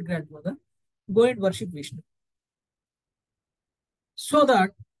great grandmother, go and worship Vishnu. So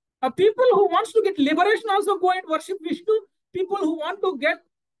that people who wants to get liberation also go and worship Vishnu. People who want to get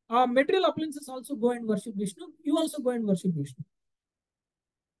material appliances also go and worship Vishnu. You also go and worship Vishnu.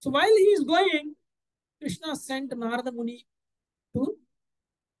 So while he is going, Krishna sent Narada Muni to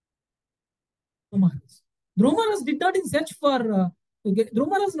Dhruva Maharaj. Dhruva Maharaj did not in search for, Dhruva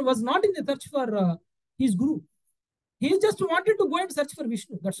Maharaj was not in the search for his guru. He just wanted to go and search for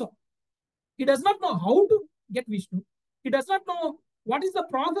Vishnu. That's all. He does not know how to get Vishnu. He does not know what is the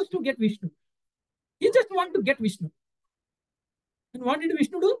process to get Vishnu. He just want to get Vishnu. And what did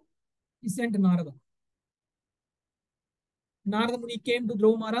Vishnu do? He sent Narada. Narada Muni came to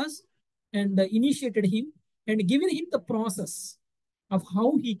Dhruva Maharaj and initiated him and given him the process of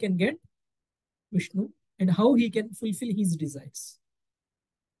how he can get Vishnu and how he can fulfill his desires.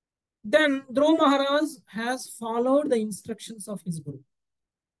 Then Dhruva Maharaj has followed the instructions of his guru,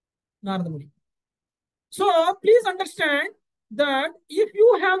 Narada Muni. So please understand that if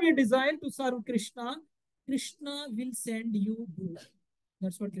you have a desire to serve Krishna, Krishna will send you guru.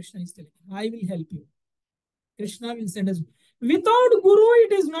 That's what Krishna is telling. I will help you. Krishna will send us. Without guru,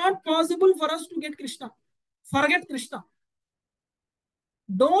 it is not possible for us to get Krishna. Forget Krishna.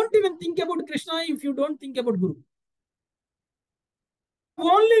 Don't even think about Krishna if you don't think about guru.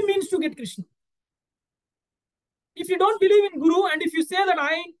 Only means to get Krishna. If you don't believe in guru and if you say that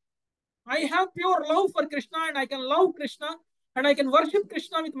I I have pure love for Krishna and I can love Krishna and I can worship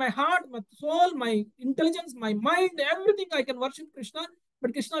Krishna with my heart, my soul, my intelligence, my mind, everything. I can worship Krishna,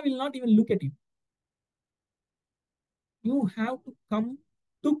 but Krishna will not even look at you. You have to come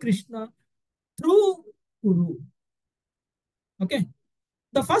to Krishna through Guru. Okay.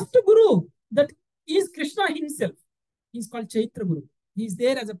 The first Guru that is Krishna himself. He is called Chaitra Guru. He is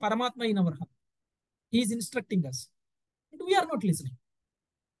there as a Paramatma in our heart. He is instructing us. But we are not listening.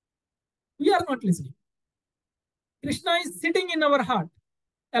 We are not listening. Krishna is sitting in our heart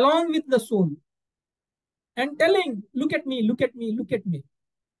along with the soul and telling, look at me, look at me, look at me.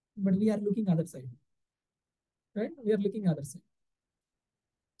 But we are looking other side. Right? We are looking other side.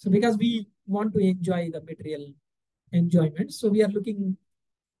 So because we want to enjoy the material enjoyment, so we are looking,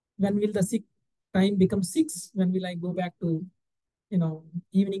 when will the sick time become 6? When will I go back to,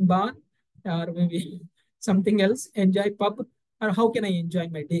 evening bar or maybe something else, enjoy pub, or how can I enjoy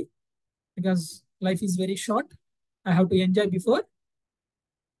my day? Because life is very short. I have to enjoy before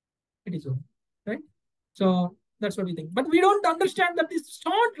it is over, right? So that's what we think. But we don't understand that this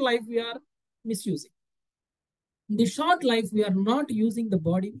short life we are misusing. In the short life, we are not using the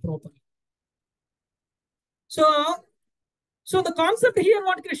body properly. So the concept here,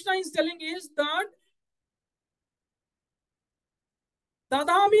 what Krishna is telling is that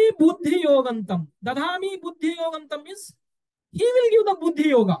Dadami Buddhi Yogantam. Dadami Buddhi Yogantam is he will give the Buddhi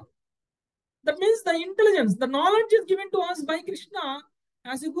Yoga. That means the intelligence, the knowledge is given to us by Krishna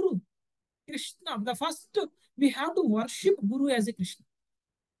as a Guru. Krishna, the first, we have to worship Guru as a Krishna.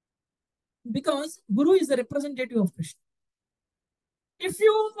 Because Guru is the representative of Krishna. If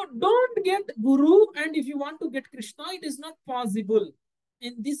you don't get Guru and if you want to get Krishna, it is not possible.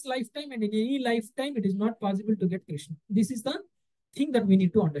 In this lifetime and in any lifetime, it is not possible to get Krishna. This is the thing that we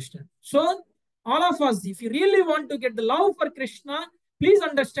need to understand. So, all of us, if you really want to get the love for Krishna, please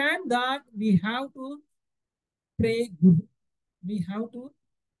understand that we have to pray Guru. We have to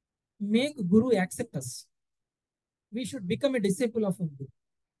make Guru accept us. We should become a disciple of a Guru.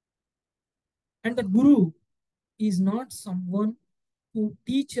 And the Guru is not someone who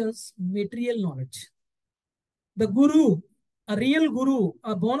teaches material knowledge. The Guru, a real Guru,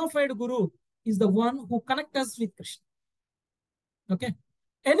 a bona fide Guru, is the one who connects us with Krishna. Okay.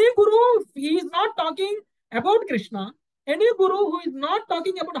 Any Guru, he is not talking about Krishna. Any Guru who is not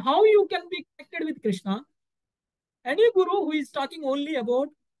talking about how you can be connected with Krishna. Any Guru who is talking only about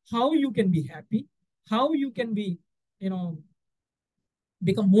how you can be happy, how you can be,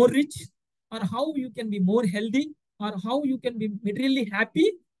 become more rich, or how you can be more healthy, or how you can be materially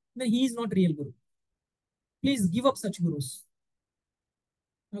happy, then he is not real Guru. Please give up such Gurus.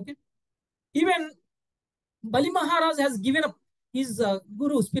 Okay. Even Bali Maharaj has given up his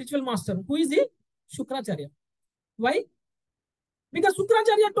Guru, spiritual master. Who is he? Shukracharya. Why? Because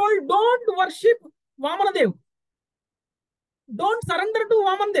Shukracharya told, don't worship Vamanadev. Don't surrender to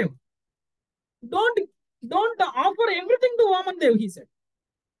Vamanadev. Don't offer everything to Vamanadev, he said.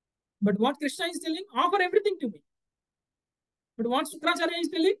 But what Krishna is telling, offer everything to me. But what Shukracharya is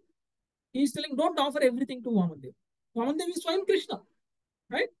telling, he is telling, don't offer everything to Vamanadev. Vamanadev is Swayam Krishna,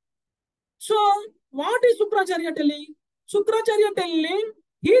 right? So, what is Shukracharya telling? Shukracharya telling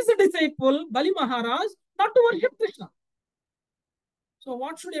his disciple, Bali Maharaj, not to worship Krishna. So,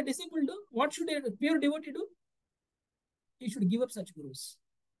 what should a disciple do? What should a pure devotee do? He should give up such Gurus.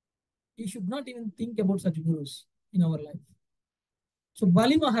 He should not even think about such Gurus in our life. So,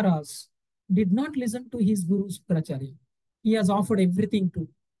 Bali Maharaj did not listen to his Guru Shukracharya. He has offered everything to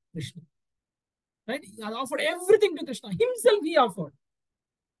Krishna. Right? He has offered everything to Krishna. Himself he offered.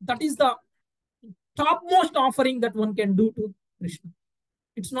 That is the topmost offering that one can do to Krishna.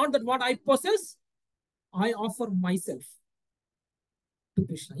 It's not that what I possess, I offer myself to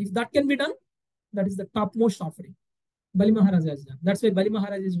Krishna. If that can be done, that is the topmost offering. Bali Maharaj has done. That's why Bali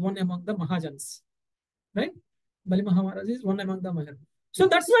Maharaj is one among the Mahajans. Right? Bali Maharaj is one among the Mahajans. So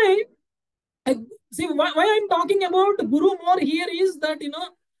that's why, why I'm talking about Guru more here is that,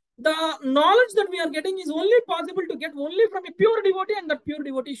 the knowledge that we are getting is only possible to get only from a pure devotee, and that pure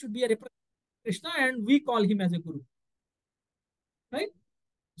devotee should be a representative of Krishna, and we call him as a Guru. Right?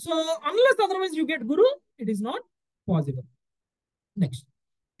 So unless otherwise you get Guru, it is not possible. Next.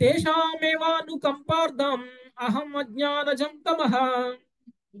 Teshamevanukampardam aham ajnanajam tamaha.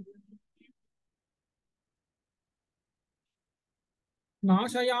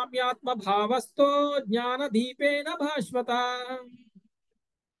 Nashayamyatma bhavasto jnana deepena bhashvata.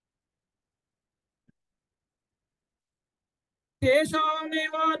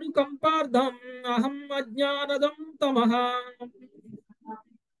 Teshamevanukampardam aham ajnanadam tamaha.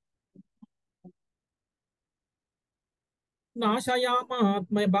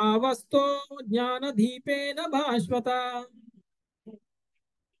 नाशयामात्म भावस्तो ज्ञानदीपेन भास्वता.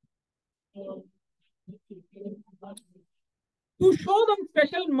 To show them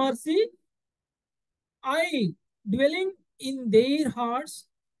special mercy, I, dwelling in their hearts,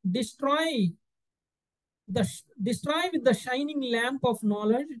 destroy destroy with the shining lamp of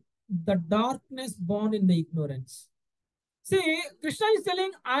knowledge the darkness born in the ignorance. See, Krishna is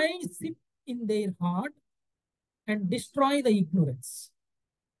telling, I sit in their heart and destroy the ignorance.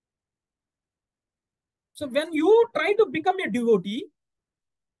 So when you try to become a devotee,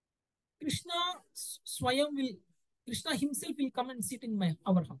 Krishna Swayam will, Krishna himself will come and sit in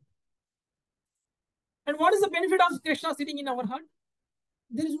our heart. And what is the benefit of Krishna sitting in our heart?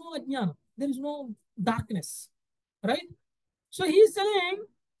 There is no ajnana, there is no darkness, right? So he is saying,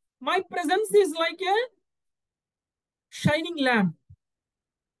 my presence is like a shining lamp.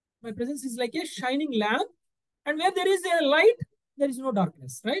 My presence is like a shining lamp. And where there is a light, there is no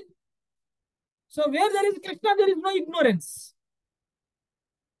darkness, right? So where there is Krishna, there is no ignorance.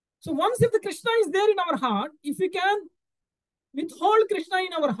 So once if the Krishna is there in our heart, if we can withhold Krishna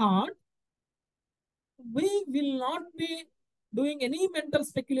in our heart, we will not be doing any mental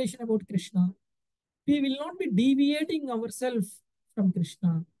speculation about Krishna. We will not be deviating ourselves from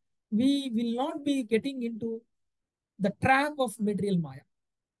Krishna. We will not be getting into the trap of material Maya.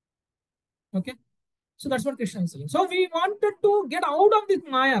 Okay? So that's what Krishna is saying. So we wanted to get out of this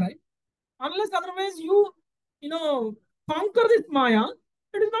Maya, right? Unless otherwise you conquer this Maya,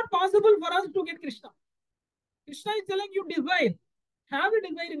 it is not possible for us to get Krishna. Krishna is telling you desire. Have a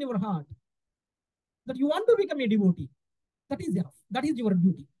desire in your heart that you want to become a devotee. That is enough. That is your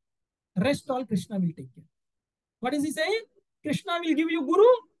duty. Rest all Krishna will take care. What is he saying? Krishna will give you Guru.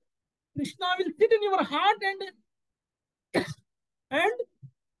 Krishna will sit in your heart and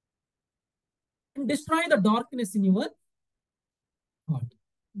destroy the darkness in your heart.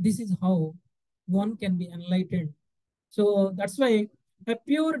 This is how one can be enlightened. So that's why a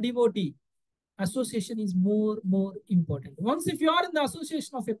pure devotee association is more important. Once if you are in the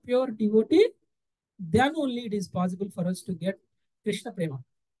association of a pure devotee, then only it is possible for us to get Krishna Prema.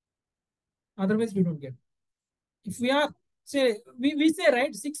 Otherwise, we don't get. If we are, say, we say,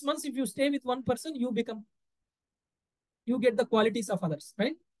 right, 6 months, if you stay with one person, you get the qualities of others,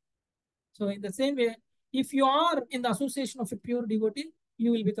 right? So in the same way, if you are in the association of a pure devotee,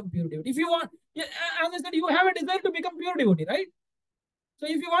 you will become pure devotee. If you want, as I said, you have a desire to become pure devotee, right? So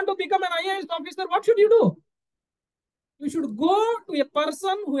if you want to become an IAS officer, what should you do? You should go to a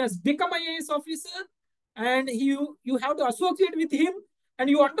person who has become IAS officer, and you have to associate with him, and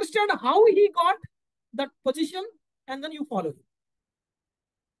you understand how he got that position, and then you follow him.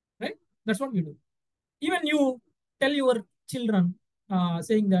 Right? That's what we do. Even you tell your children,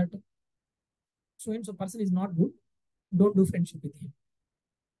 saying that so and so person is not good, don't do friendship with him.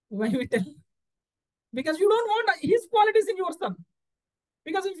 Why we tell? Because you don't want his qualities in your son.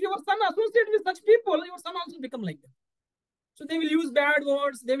 Because if your son associates with such people, your son also become like them. So they will use bad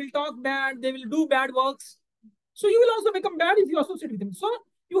words, they will talk bad, they will do bad works. So you will also become bad if you associate with them. So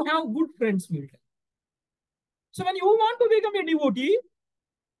you have good friends, we will tell. So when you want to become a devotee,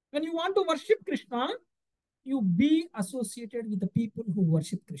 when you want to worship Krishna, you be associated with the people who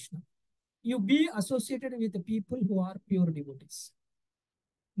worship Krishna. You be associated with the people who are pure devotees.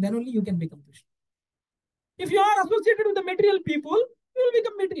 Then only you can become Krishna. If you are associated with the material people, you will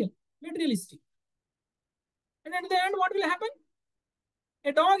become materialistic. And at the end, what will happen?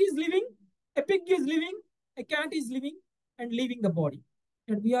 A dog is living, a pig is living, a cat is living and leaving the body.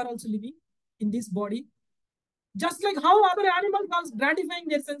 And we are also living in this body. Just like how other animals are gratifying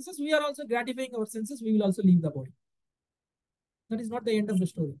their senses, we are also gratifying our senses, we will also leave the body. That is not the end of the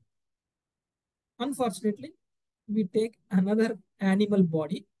story. Unfortunately, we take another animal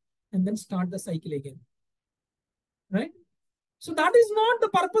body and then start the cycle again. Right? So that is not the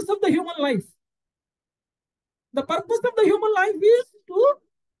purpose of the human life. The purpose of the human life is to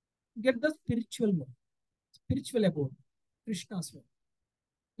get the spiritual mode, spiritual abode, Krishna's way.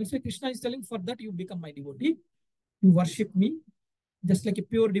 That's why Krishna is telling, for that you become my devotee. You worship me, just like a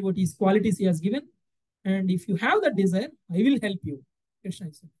pure devotee's qualities he has given. And if you have that desire, I will help you. Krishna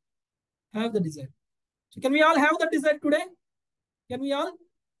is saying, have the desire. So can we all have that desire today? Can we all?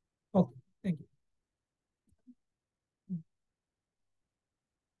 Okay, thank you.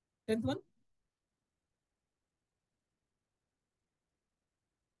 10th one.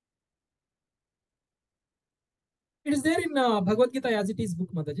 It is there in Bhagavad Gita as it is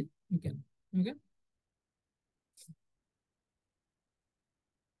book, Mataji. You can. Okay.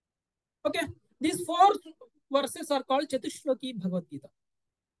 Okay. These 4 verses are called Chatushloki Bhagavad Gita.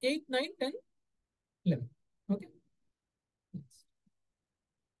 8, 9, 10, 11. Okay.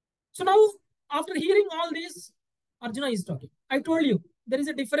 So now, after hearing all this, Arjuna is talking. I told you there is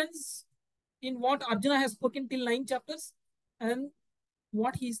a difference in what Arjuna has spoken till 9 chapters and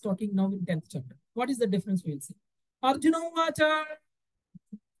what he is talking now in 10th chapter. What is the difference? We will see. Arjuna Vacha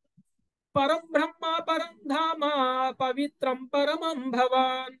Param Brahma Param Dhama Pavitram Paramam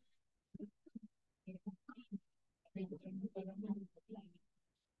Bhavan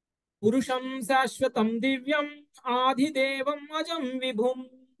Purusham Sashwatam Divyam Adhidevam Ajam Vibhum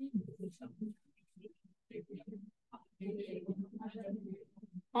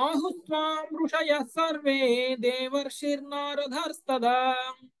Ahustvam Rushaya Sarve Devarshirnaradharstada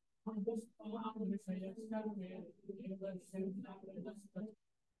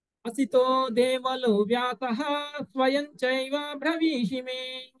Asito Devalo Vyataha Swayam Chaiva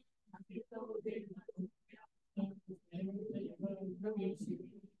Bravishime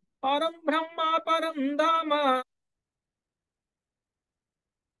Param Brahma Param Dhama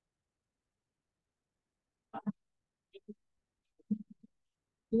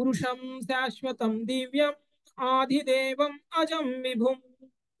Purusham Sashwatam Divyam Adhidevam Ajam Vibhum.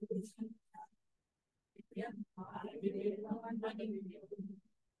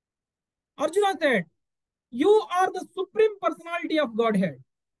 Arjuna said, you are the supreme personality of Godhead.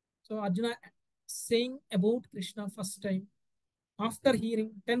 So Arjuna saying about Krishna first time after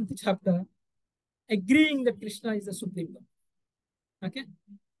hearing 10th chapter, agreeing that Krishna is the supreme God. Okay.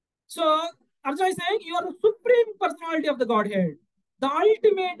 So Arjuna is saying you are the supreme personality of the Godhead, the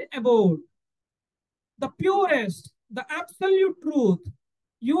ultimate abode, the purest, the absolute truth.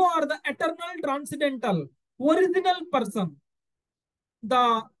 You are the eternal, transcendental, original person,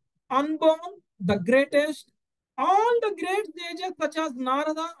 the unborn, the greatest. All the great sages such as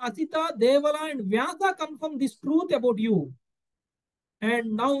Narada, Asita, Devala, and Vyasa confirm this truth about you.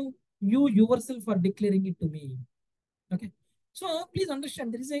 And now you yourself are declaring it to me. Okay. So please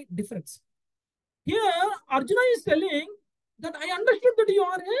understand there is a difference. Here, Arjuna is telling that I understood that you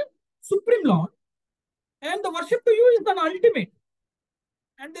are a supreme Lord, and the worship to you is an ultimate.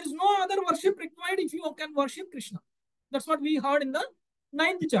 And there is no other worship required if you can worship Krishna. That's what we heard in the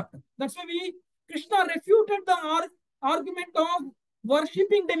 9th chapter. That's why Krishna refuted the argument of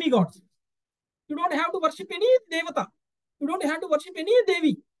worshipping demigods. You don't have to worship any devata. You don't have to worship any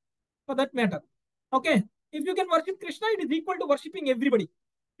devi for that matter. Okay. If you can worship Krishna, it is equal to worshipping everybody.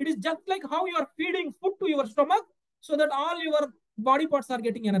 It is just like how you are feeding food to your stomach so that all your body parts are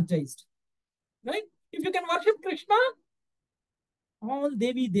getting energized. Right? If you can worship Krishna, all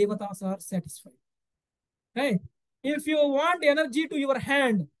Devi Devatas are satisfied. Right? If you want energy to your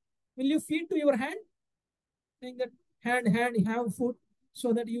hand, will you feed to your hand? Saying that hand, have food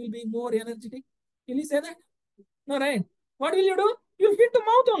so that you will be more energetic. Will you say that? No, right? What will you do? You feed the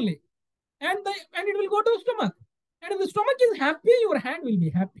mouth only, and it will go to the stomach. And if the stomach is happy, your hand will be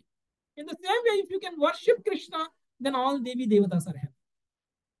happy. In the same way, if you can worship Krishna, then all Devi Devatas are happy.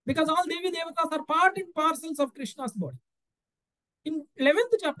 Because all Devi Devatas are part and parcels of Krishna's body. In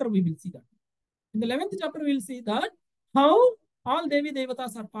 11th chapter, we will see that. In the 11th chapter, we will see that how all Devi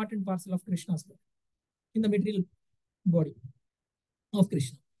Devatas are part and parcel of Krishna's body in the material body of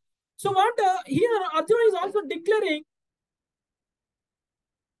Krishna. So what here Arjuna is also declaring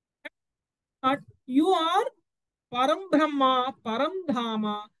that you are Param Brahma, Param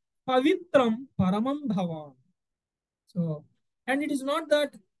Dhama, Pavitram, Paramam Bhavan. So, and it is not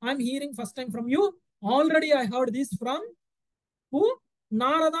that I'm hearing first time from you. Already I heard this from who?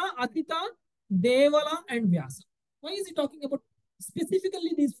 Narada, Atita, Devala, and Vyasa. Why is he talking about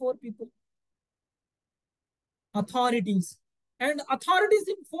specifically these 4 people? Authorities. And authorities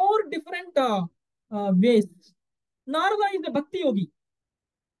in 4 different ways. Narada is a Bhakti Yogi.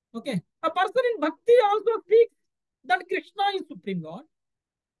 Okay. A person in Bhakti also speaks that Krishna is Supreme Lord.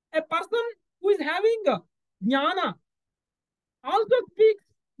 A person who is having Jnana also speaks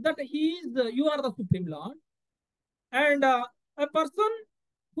that you are the Supreme Lord. And a person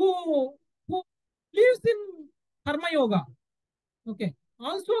who lives in Karma Yoga, okay,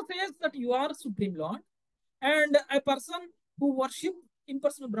 also says that you are Supreme Lord. And a person who worships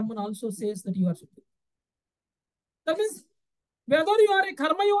impersonal Brahman also says that you are Supreme. That means whether you are a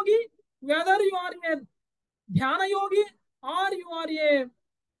Karma Yogi, whether you are a Dhyana Yogi, or you are a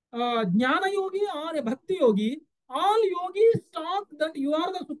Jnana Yogi or a Bhakti Yogi, all yogis talk that you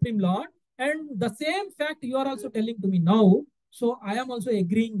are the Supreme Lord, and the same fact you are also telling to me now. So I am also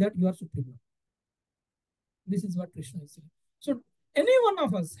agreeing that you are Supreme Lord. This is what Krishna is saying. So any one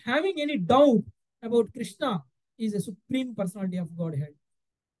of us having any doubt about Krishna is a supreme personality of Godhead.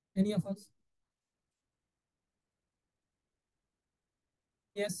 Any of us?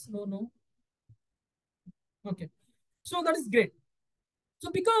 Yes, no, no. Okay. So that is great. So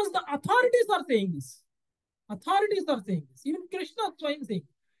because the authorities are saying this, even Krishna is saying,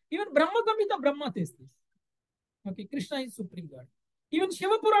 even Brahma Samhita Brahma says this. Okay, Krishna is Supreme God. Even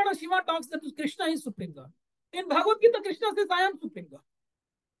Shiva Purana, Shiva talks that Krishna is Supreme God. In Bhagavad Gita, Krishna says, I am Supreme God.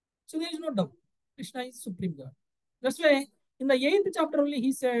 So there is no doubt. Krishna is Supreme God. That's why in the 8th chapter only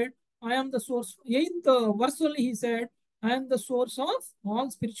he said, I am the source. 8th verse only he said, I am the source of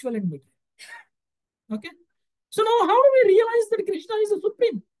all spiritual and material. Okay. So now how do we realize that Krishna is the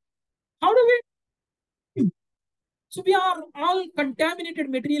Supreme? How do we? So we are all contaminated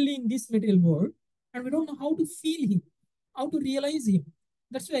materially in this material world, and we don't know how to feel him, how to realize him.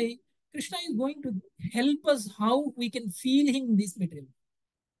 That's why Krishna is going to help us how we can feel him in this material.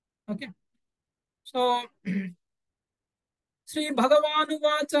 Okay. So Sri Bhagavan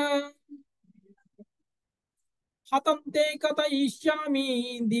Vacha Hatam te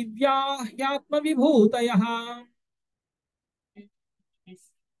katayishyami divya hyatma vibhutayaha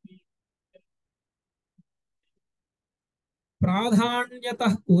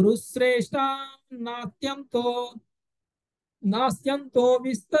pradhanyatah kuru sreshta nastyanto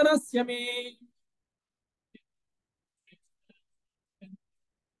vistarasya me.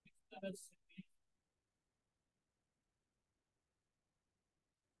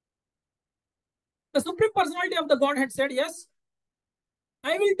 The Supreme Personality of the Godhead said, yes,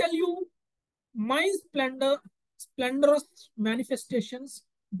 I will tell you my splendorous manifestations,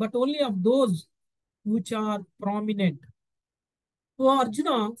 but only of those which are prominent. So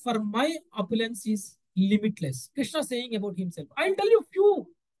Arjuna, for my opulence is limitless. Krishna saying about himself. I'll tell you few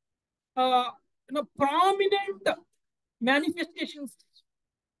uh, prominent manifestations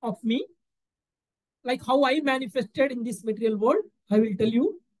of me, like how I manifested in this material world. I will tell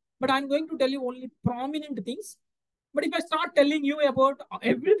you, but I'm going to tell you only prominent things. But if I start telling you about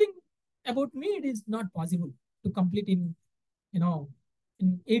everything about me, it is not possible to complete in,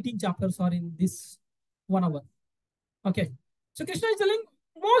 in 18 chapters or in this 1 hour. Okay. So Krishna is telling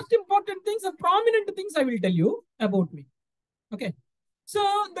most important things and prominent things I will tell you about me. Okay. So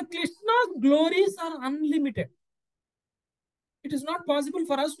the Krishna's glories are unlimited. It is not possible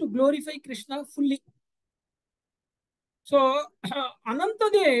for us to glorify Krishna fully. So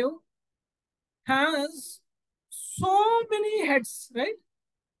Anantadev has so many heads, right?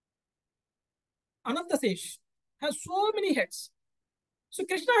 Anantasesh has so many heads. So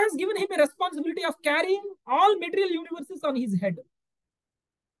Krishna has given him a responsibility of carrying all material universes on his head.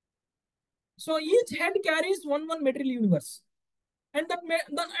 So each head carries one material universe. And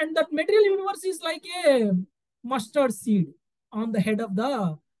that material universe is like a mustard seed on the head of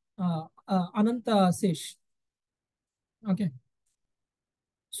the Ananta Sesh. Okay.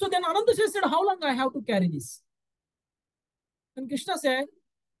 So then Ananta Sesh said, how long I have to carry this? And Krishna said,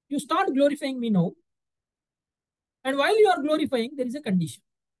 you start glorifying me now. And while you are glorifying, there is a condition.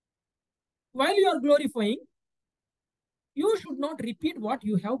 While you are glorifying, you should not repeat what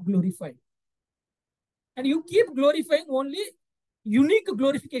you have glorified. And you keep glorifying only unique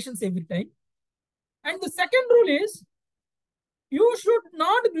glorifications every time. And the second rule is, you should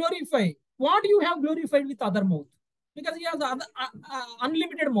not glorify what you have glorified with other mouth. Because he has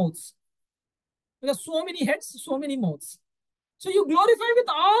unlimited mouths. Because so many heads, so many mouths. So you glorify with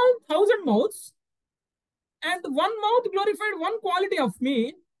all 1,000 mouths. And one mouth glorified one quality of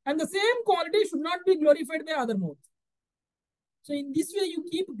me. And the same quality should not be glorified by other mouth. So in this way, you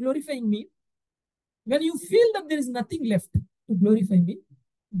keep glorifying me. When you feel that there is nothing left to glorify me,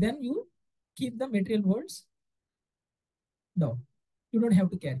 then you keep the material words down. You don't have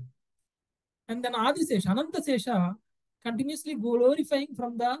to carry. And then Adisesha, Ananta Sesha, continuously glorifying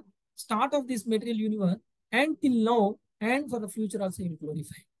from the start of this material universe and till now, and for the future also he will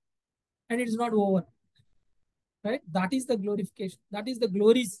glorify. And it is not over. Right? That is the glorification. That is the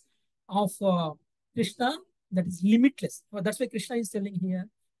glories of Krishna that is limitless. That's why Krishna is telling here,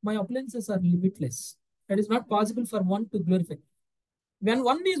 my opulences are limitless. It is not possible for one to glorify. When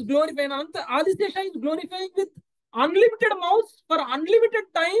one is glorifying, Adisesha is glorifying with unlimited mouths for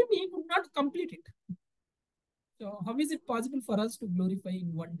unlimited time, he could not complete it. So how is it possible for us to glorify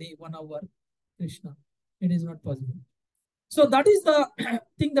in 1 day, 1 hour Krishna? It is not possible. So that is the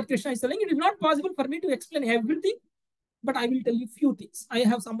thing that Krishna is telling. It is not possible for me to explain everything, but I will tell you few things. I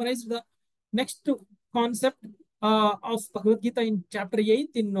have summarized the next concept of Bhagavad Gita in chapter 8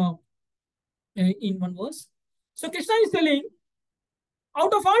 in 1 verse. So Krishna is telling,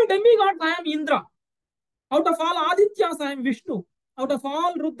 out of all demigods, I am Indra. Out of all Adityas, I am Vishnu. Out of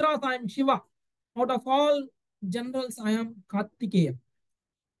all Rudras, I am Shiva. Out of all generals, I am Kartikeya.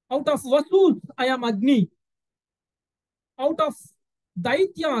 Out of Vasus, I am Agni. Out of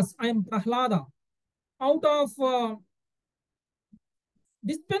Daityas, I am Prahlada. Out of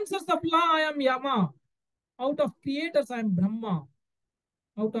Dispensers of law, I am Yama. Out of creators, I am Brahma.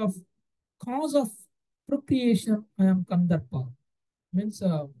 Out of cause of procreation, I am Kandarpa. Means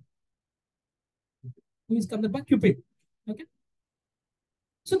who is Kandarpa? Cupid. Okay.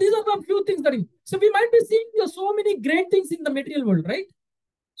 So these are the few things that so we might be seeing so many great things in the material world, right?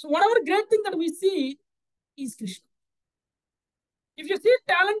 So whatever great thing that we see is Krishna. If you see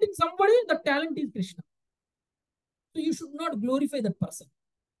talent in somebody, the talent is Krishna. So you should not glorify that person.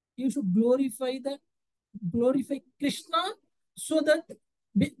 You should glorify Krishna, so that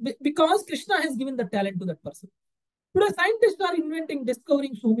because Krishna has given the talent to that person. Today scientists are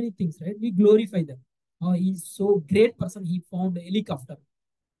discovering so many things, right? We glorify them. Oh, he's so great person. He found a helicopter,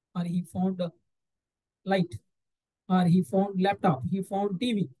 or he found a light, or he found laptop, he found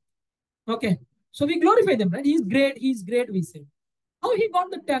TV. Okay. So we glorify them, right? He's great, we say. How he got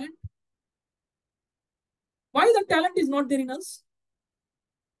the talent? Why the talent is not there in us?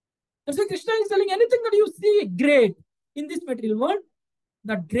 That's why Krishna is telling anything that you see great in this material world,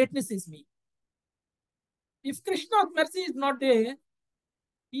 that greatness is me. If Krishna's mercy is not there,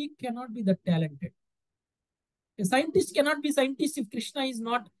 he cannot be that talented. A scientist cannot be scientist if Krishna is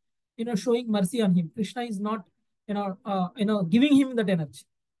not, showing mercy on him. Krishna is not, giving him that energy.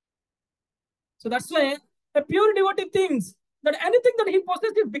 So that's why a pure devotee thinks that anything that he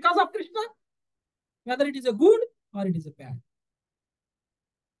possesses is because of Krishna, whether it is a good or it is a bad.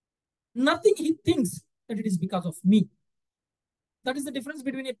 Nothing he thinks that it is because of me. That is the difference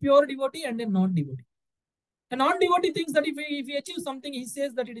between a pure devotee and a non-devotee. A non-devotee thinks that if he achieves something, he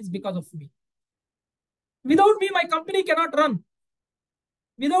says that it is because of me. Without me, my company cannot run.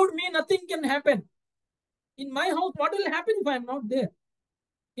 Without me, nothing can happen. In my house, what will happen if I am not there?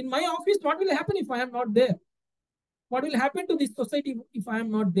 In my office, what will happen if I am not there? What will happen to this society if I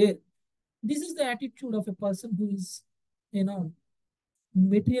am not there? This is the attitude of a person who is,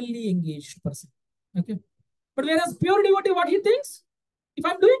 materially engaged person. Okay. But whereas pure devotee, what he thinks? If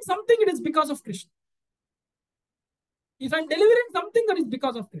I'm doing something, it is because of Krishna. If I'm delivering something, that is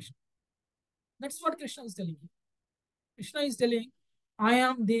because of Krishna. That's what Krishna is telling you. Krishna is telling, I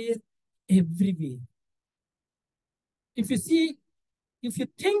am there everywhere. If you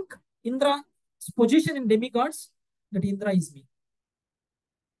think Indra's position in demigods, that Indra is me.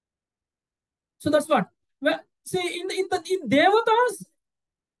 So that's what. Well, see, in Devatas,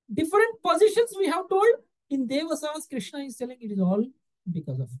 different positions we have told. In Devasas, Krishna is telling it is all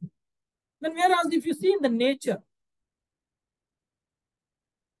because of me. Then whereas if you see in the nature,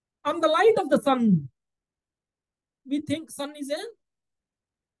 on the light of the sun, we think sun is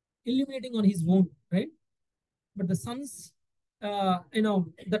illuminating on his own, right? But the sun's,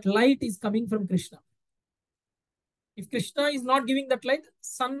 that light is coming from Krishna. If Krishna is not giving that light,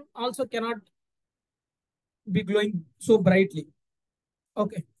 sun also cannot be glowing so brightly.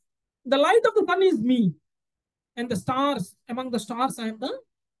 Okay. The light of the sun is me. And the stars, among the stars, I am the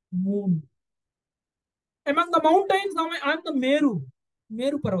moon. Among the mountains, I am the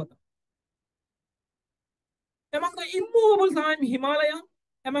Meru Parvata. Among the immovables, I am Himalaya.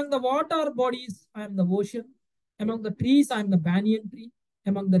 Among the water bodies, I am the ocean. Among the trees, I am the banyan tree.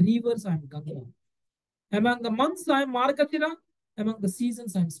 Among the rivers, I am Ganga. Among the months, I am Margashira. Among the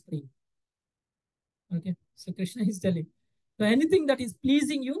seasons, I am spring. Okay, so Krishna is telling. So anything that is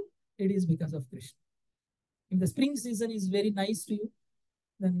pleasing you, it is because of Krishna. If the spring season is very nice to you,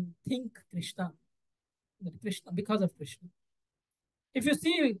 then think Krishna. That Krishna, because of Krishna. If you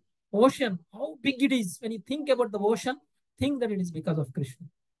see ocean, how big it is, when you think about the ocean, think that it is because of Krishna.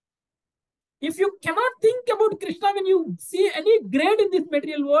 If you cannot think about Krishna when you see any great in this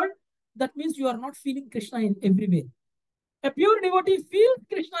material world, that means you are not feeling Krishna in everywhere. A pure devotee feels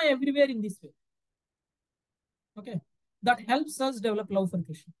Krishna everywhere in this way. Okay. That helps us develop love for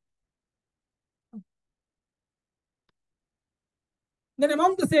Krishna. Then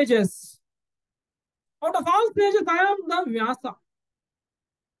among the sages, out of all sages, I am the Vyasa.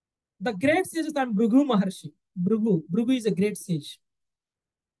 The great sages, I am Bhrigu Maharshi. Bhrigu is a great sage.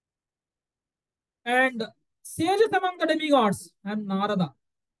 And sages among the demigods, I am Narada.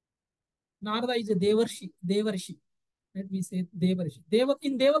 Narada is a Devarshi. Let me say Devarshi.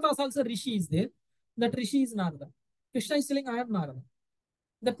 In Devatas also Rishi is there. That Rishi is Narada. Krishna is telling, I am Narada.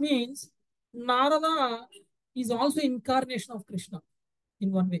 That means Narada is also incarnation of Krishna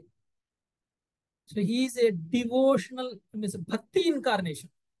in one way. So he is a devotional, bhakti incarnation.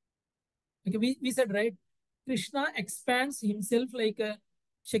 Okay, we said, right? Krishna expands himself like a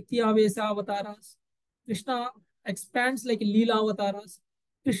Shakti Avesa avatars. Krishna expands like a Leela avatars.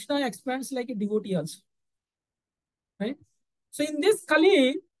 Krishna expands like a devotee also. Right? So in this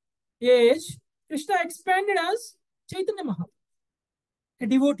Kali age, Krishna expanded as Chaitanya Mahaprabhu. a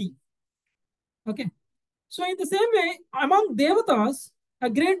devotee. Okay. So in the same way, among devatas, a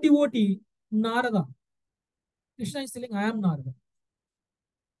great devotee, Narada. Krishna is telling, I am Narada.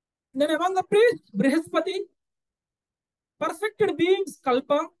 Then among the priests, Brihaspati, perfected beings,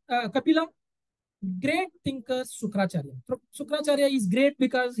 Kapila, great thinkers, Shukracharya. Shukracharya is great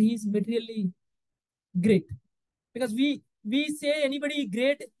because he is materially great. Because we say anybody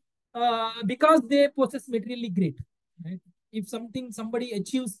great because they possess materially great. Right? If somebody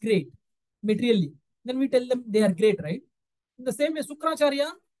achieves great materially, then we tell them they are great, right? In the same way,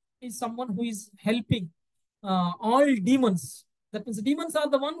 Shukracharya is someone who is helping all demons. That means demons are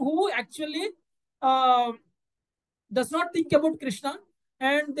the one who actually uh, does not think about Krishna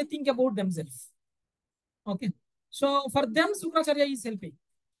and they think about themselves. Okay. So for them, Shukracharya is helping.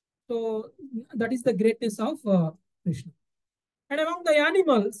 So that is the greatness of Krishna. And among the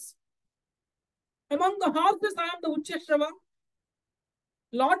animals, among the horses, I am the Ucheshrava.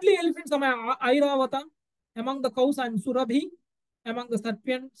 Lordly elephants, I am Airavata. Among the cows, I am Surabhi. Among the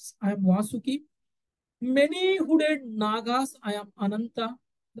serpents, I am Vasuki. Many hooded Nagas, I am Ananta.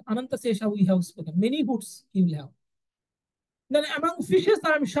 The Ananta Sesha we have spoken. Many hoods he will have. Then among fishes,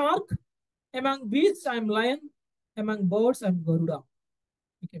 I am shark. Among beasts, I am lion. Among birds, I am Garuda.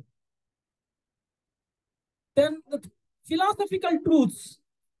 Okay. Then the philosophical truths.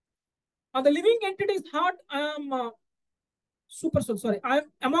 On the living entity's heart, I am super soul. Sorry, I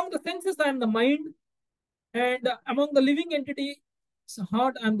am among the senses, I am the mind. And among the living entity's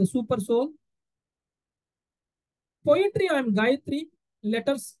heart, I am the super soul. Poetry, I am Gayatri.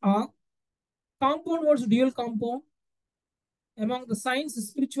 Letters are compound words, dual compound. Among the science,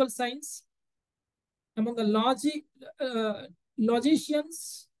 spiritual science. Among the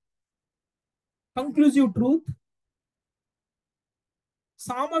logicians, conclusive truth.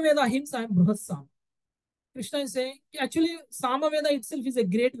 Samaveda hymns, I am Bruhassam. Krishna is saying, actually, Samaveda itself is a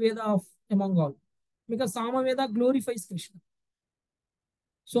great Veda of among all. Because Samaveda glorifies Krishna.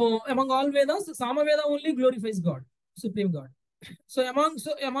 So among all Vedas, Samaveda only glorifies God, Supreme God. So among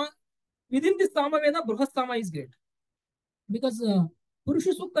within this Samaveda, Bruhassama is great. Because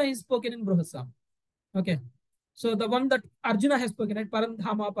Purusha Sukta is spoken in Bruhassama. Okay. So the one that Arjuna has spoken at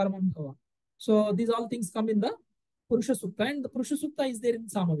Paramdhama, Paramambhava. So these all things come in the Purusha Sukta, and the Purusha Sukta is there in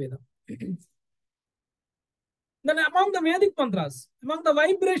Samaveda. Then among the Vedic mantras, among the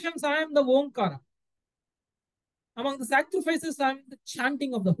vibrations, I am the Omkara. Among the sacrifices, I am the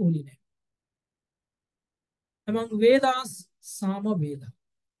chanting of the holy name. Among Vedas, Samaveda.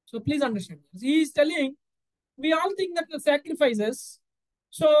 So please understand this. He is telling, we all think that the sacrifices.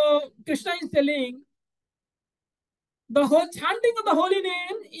 So Krishna is telling, the whole chanting of the holy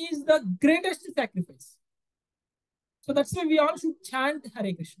name is the greatest sacrifice. So that's why we all should chant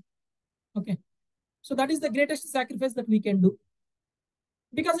Hare Krishna. Okay. So that is the greatest sacrifice that we can do.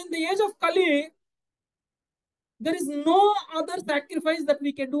 Because in the age of Kali, there is no other sacrifice that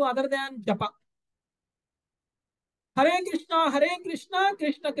we can do other than japa. Hare Krishna,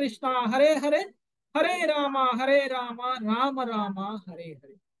 Krishna Krishna, Hare Hare, Hare Rama, Rama Rama, Hare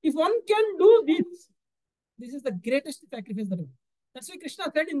Hare. If one can do this, this is the greatest sacrifice that we do. That's why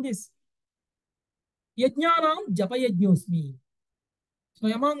Krishna said in this, Yajnanam Japa Yajñosmi. So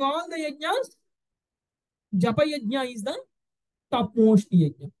among all the yajnas, Japa Yajna is the topmost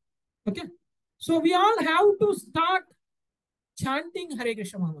yajna. Okay. So we all have to start chanting Hare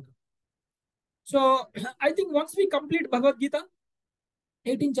Krishna Mahamantra. So I think once we complete Bhagavad Gita,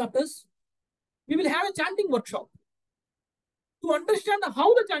 18 chapters, we will have a chanting workshop to understand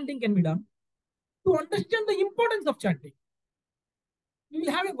how the chanting can be done, to understand the importance of chanting. We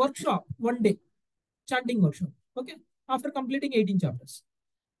will have a workshop one day, chanting workshop, okay, after completing 18 chapters.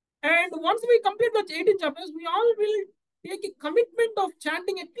 And once we complete the 18 chapters, we all will take a commitment of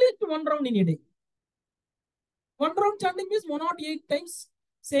chanting at least one round in a day. One round chanting means 108 times,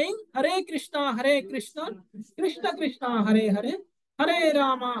 saying Hare Krishna, Krishna Krishna, Hare Hare, Hare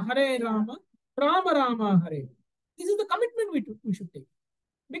Rama, Rama Rama, Hare. This is the commitment we should take.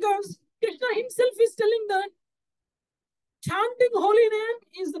 Because Krishna himself is telling that chanting holy name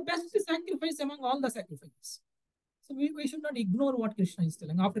is the best sacrifice among all the sacrifices. So we should not ignore what Krishna is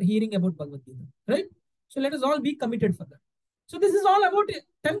telling after hearing about Bhagavad Gita, right? So let us all be committed for that. So this is all about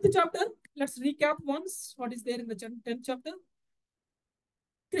 10th chapter. Let's recap once what is there in the 10th chapter.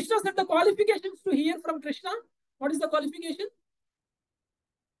 Krishna said the qualifications to hear from Krishna. What is the qualification?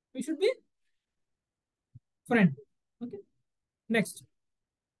 We should be friend. Okay. Next.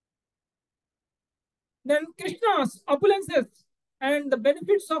 Then Krishna's opulences and the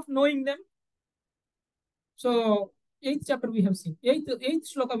benefits of knowing them. So 8th chapter we have seen.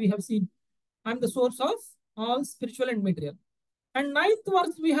 8th shloka we have seen. I am the source of all spiritual and material. And ninth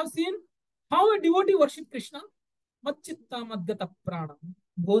verse we have seen how a devotee worship Krishna. Machitta madgata pranam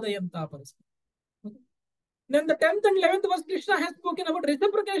bodhayanta paraspara. Okay. Then the 10th and 11th verse, Krishna has spoken about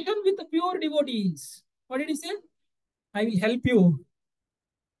reciprocation with the pure devotees. What did he say? I will help you.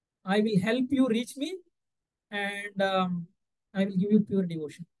 I will help you reach me, and I will give you pure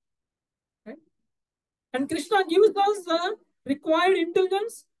devotion. Right? And Krishna gives us the required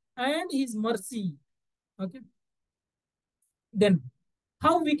intelligence and his mercy. Okay. Then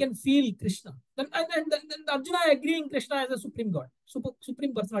how we can feel Krishna? Then Arjuna agreeing Krishna as a supreme God,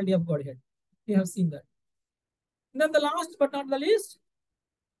 supreme personality of Godhead. We have seen that. And then the last but not the least,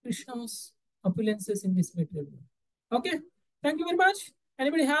 Krishna's opulences in this material world. Okay. Thank you very much.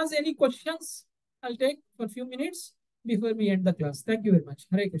 Anybody has any questions? I'll take for a few minutes before we end the class. Thank you very much.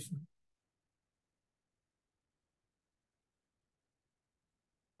 Hare Krishna.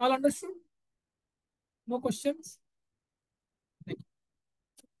 All understood? No questions? Thank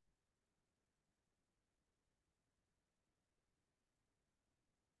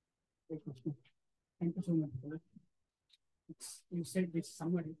you. Thank you so much. You said this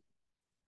summary.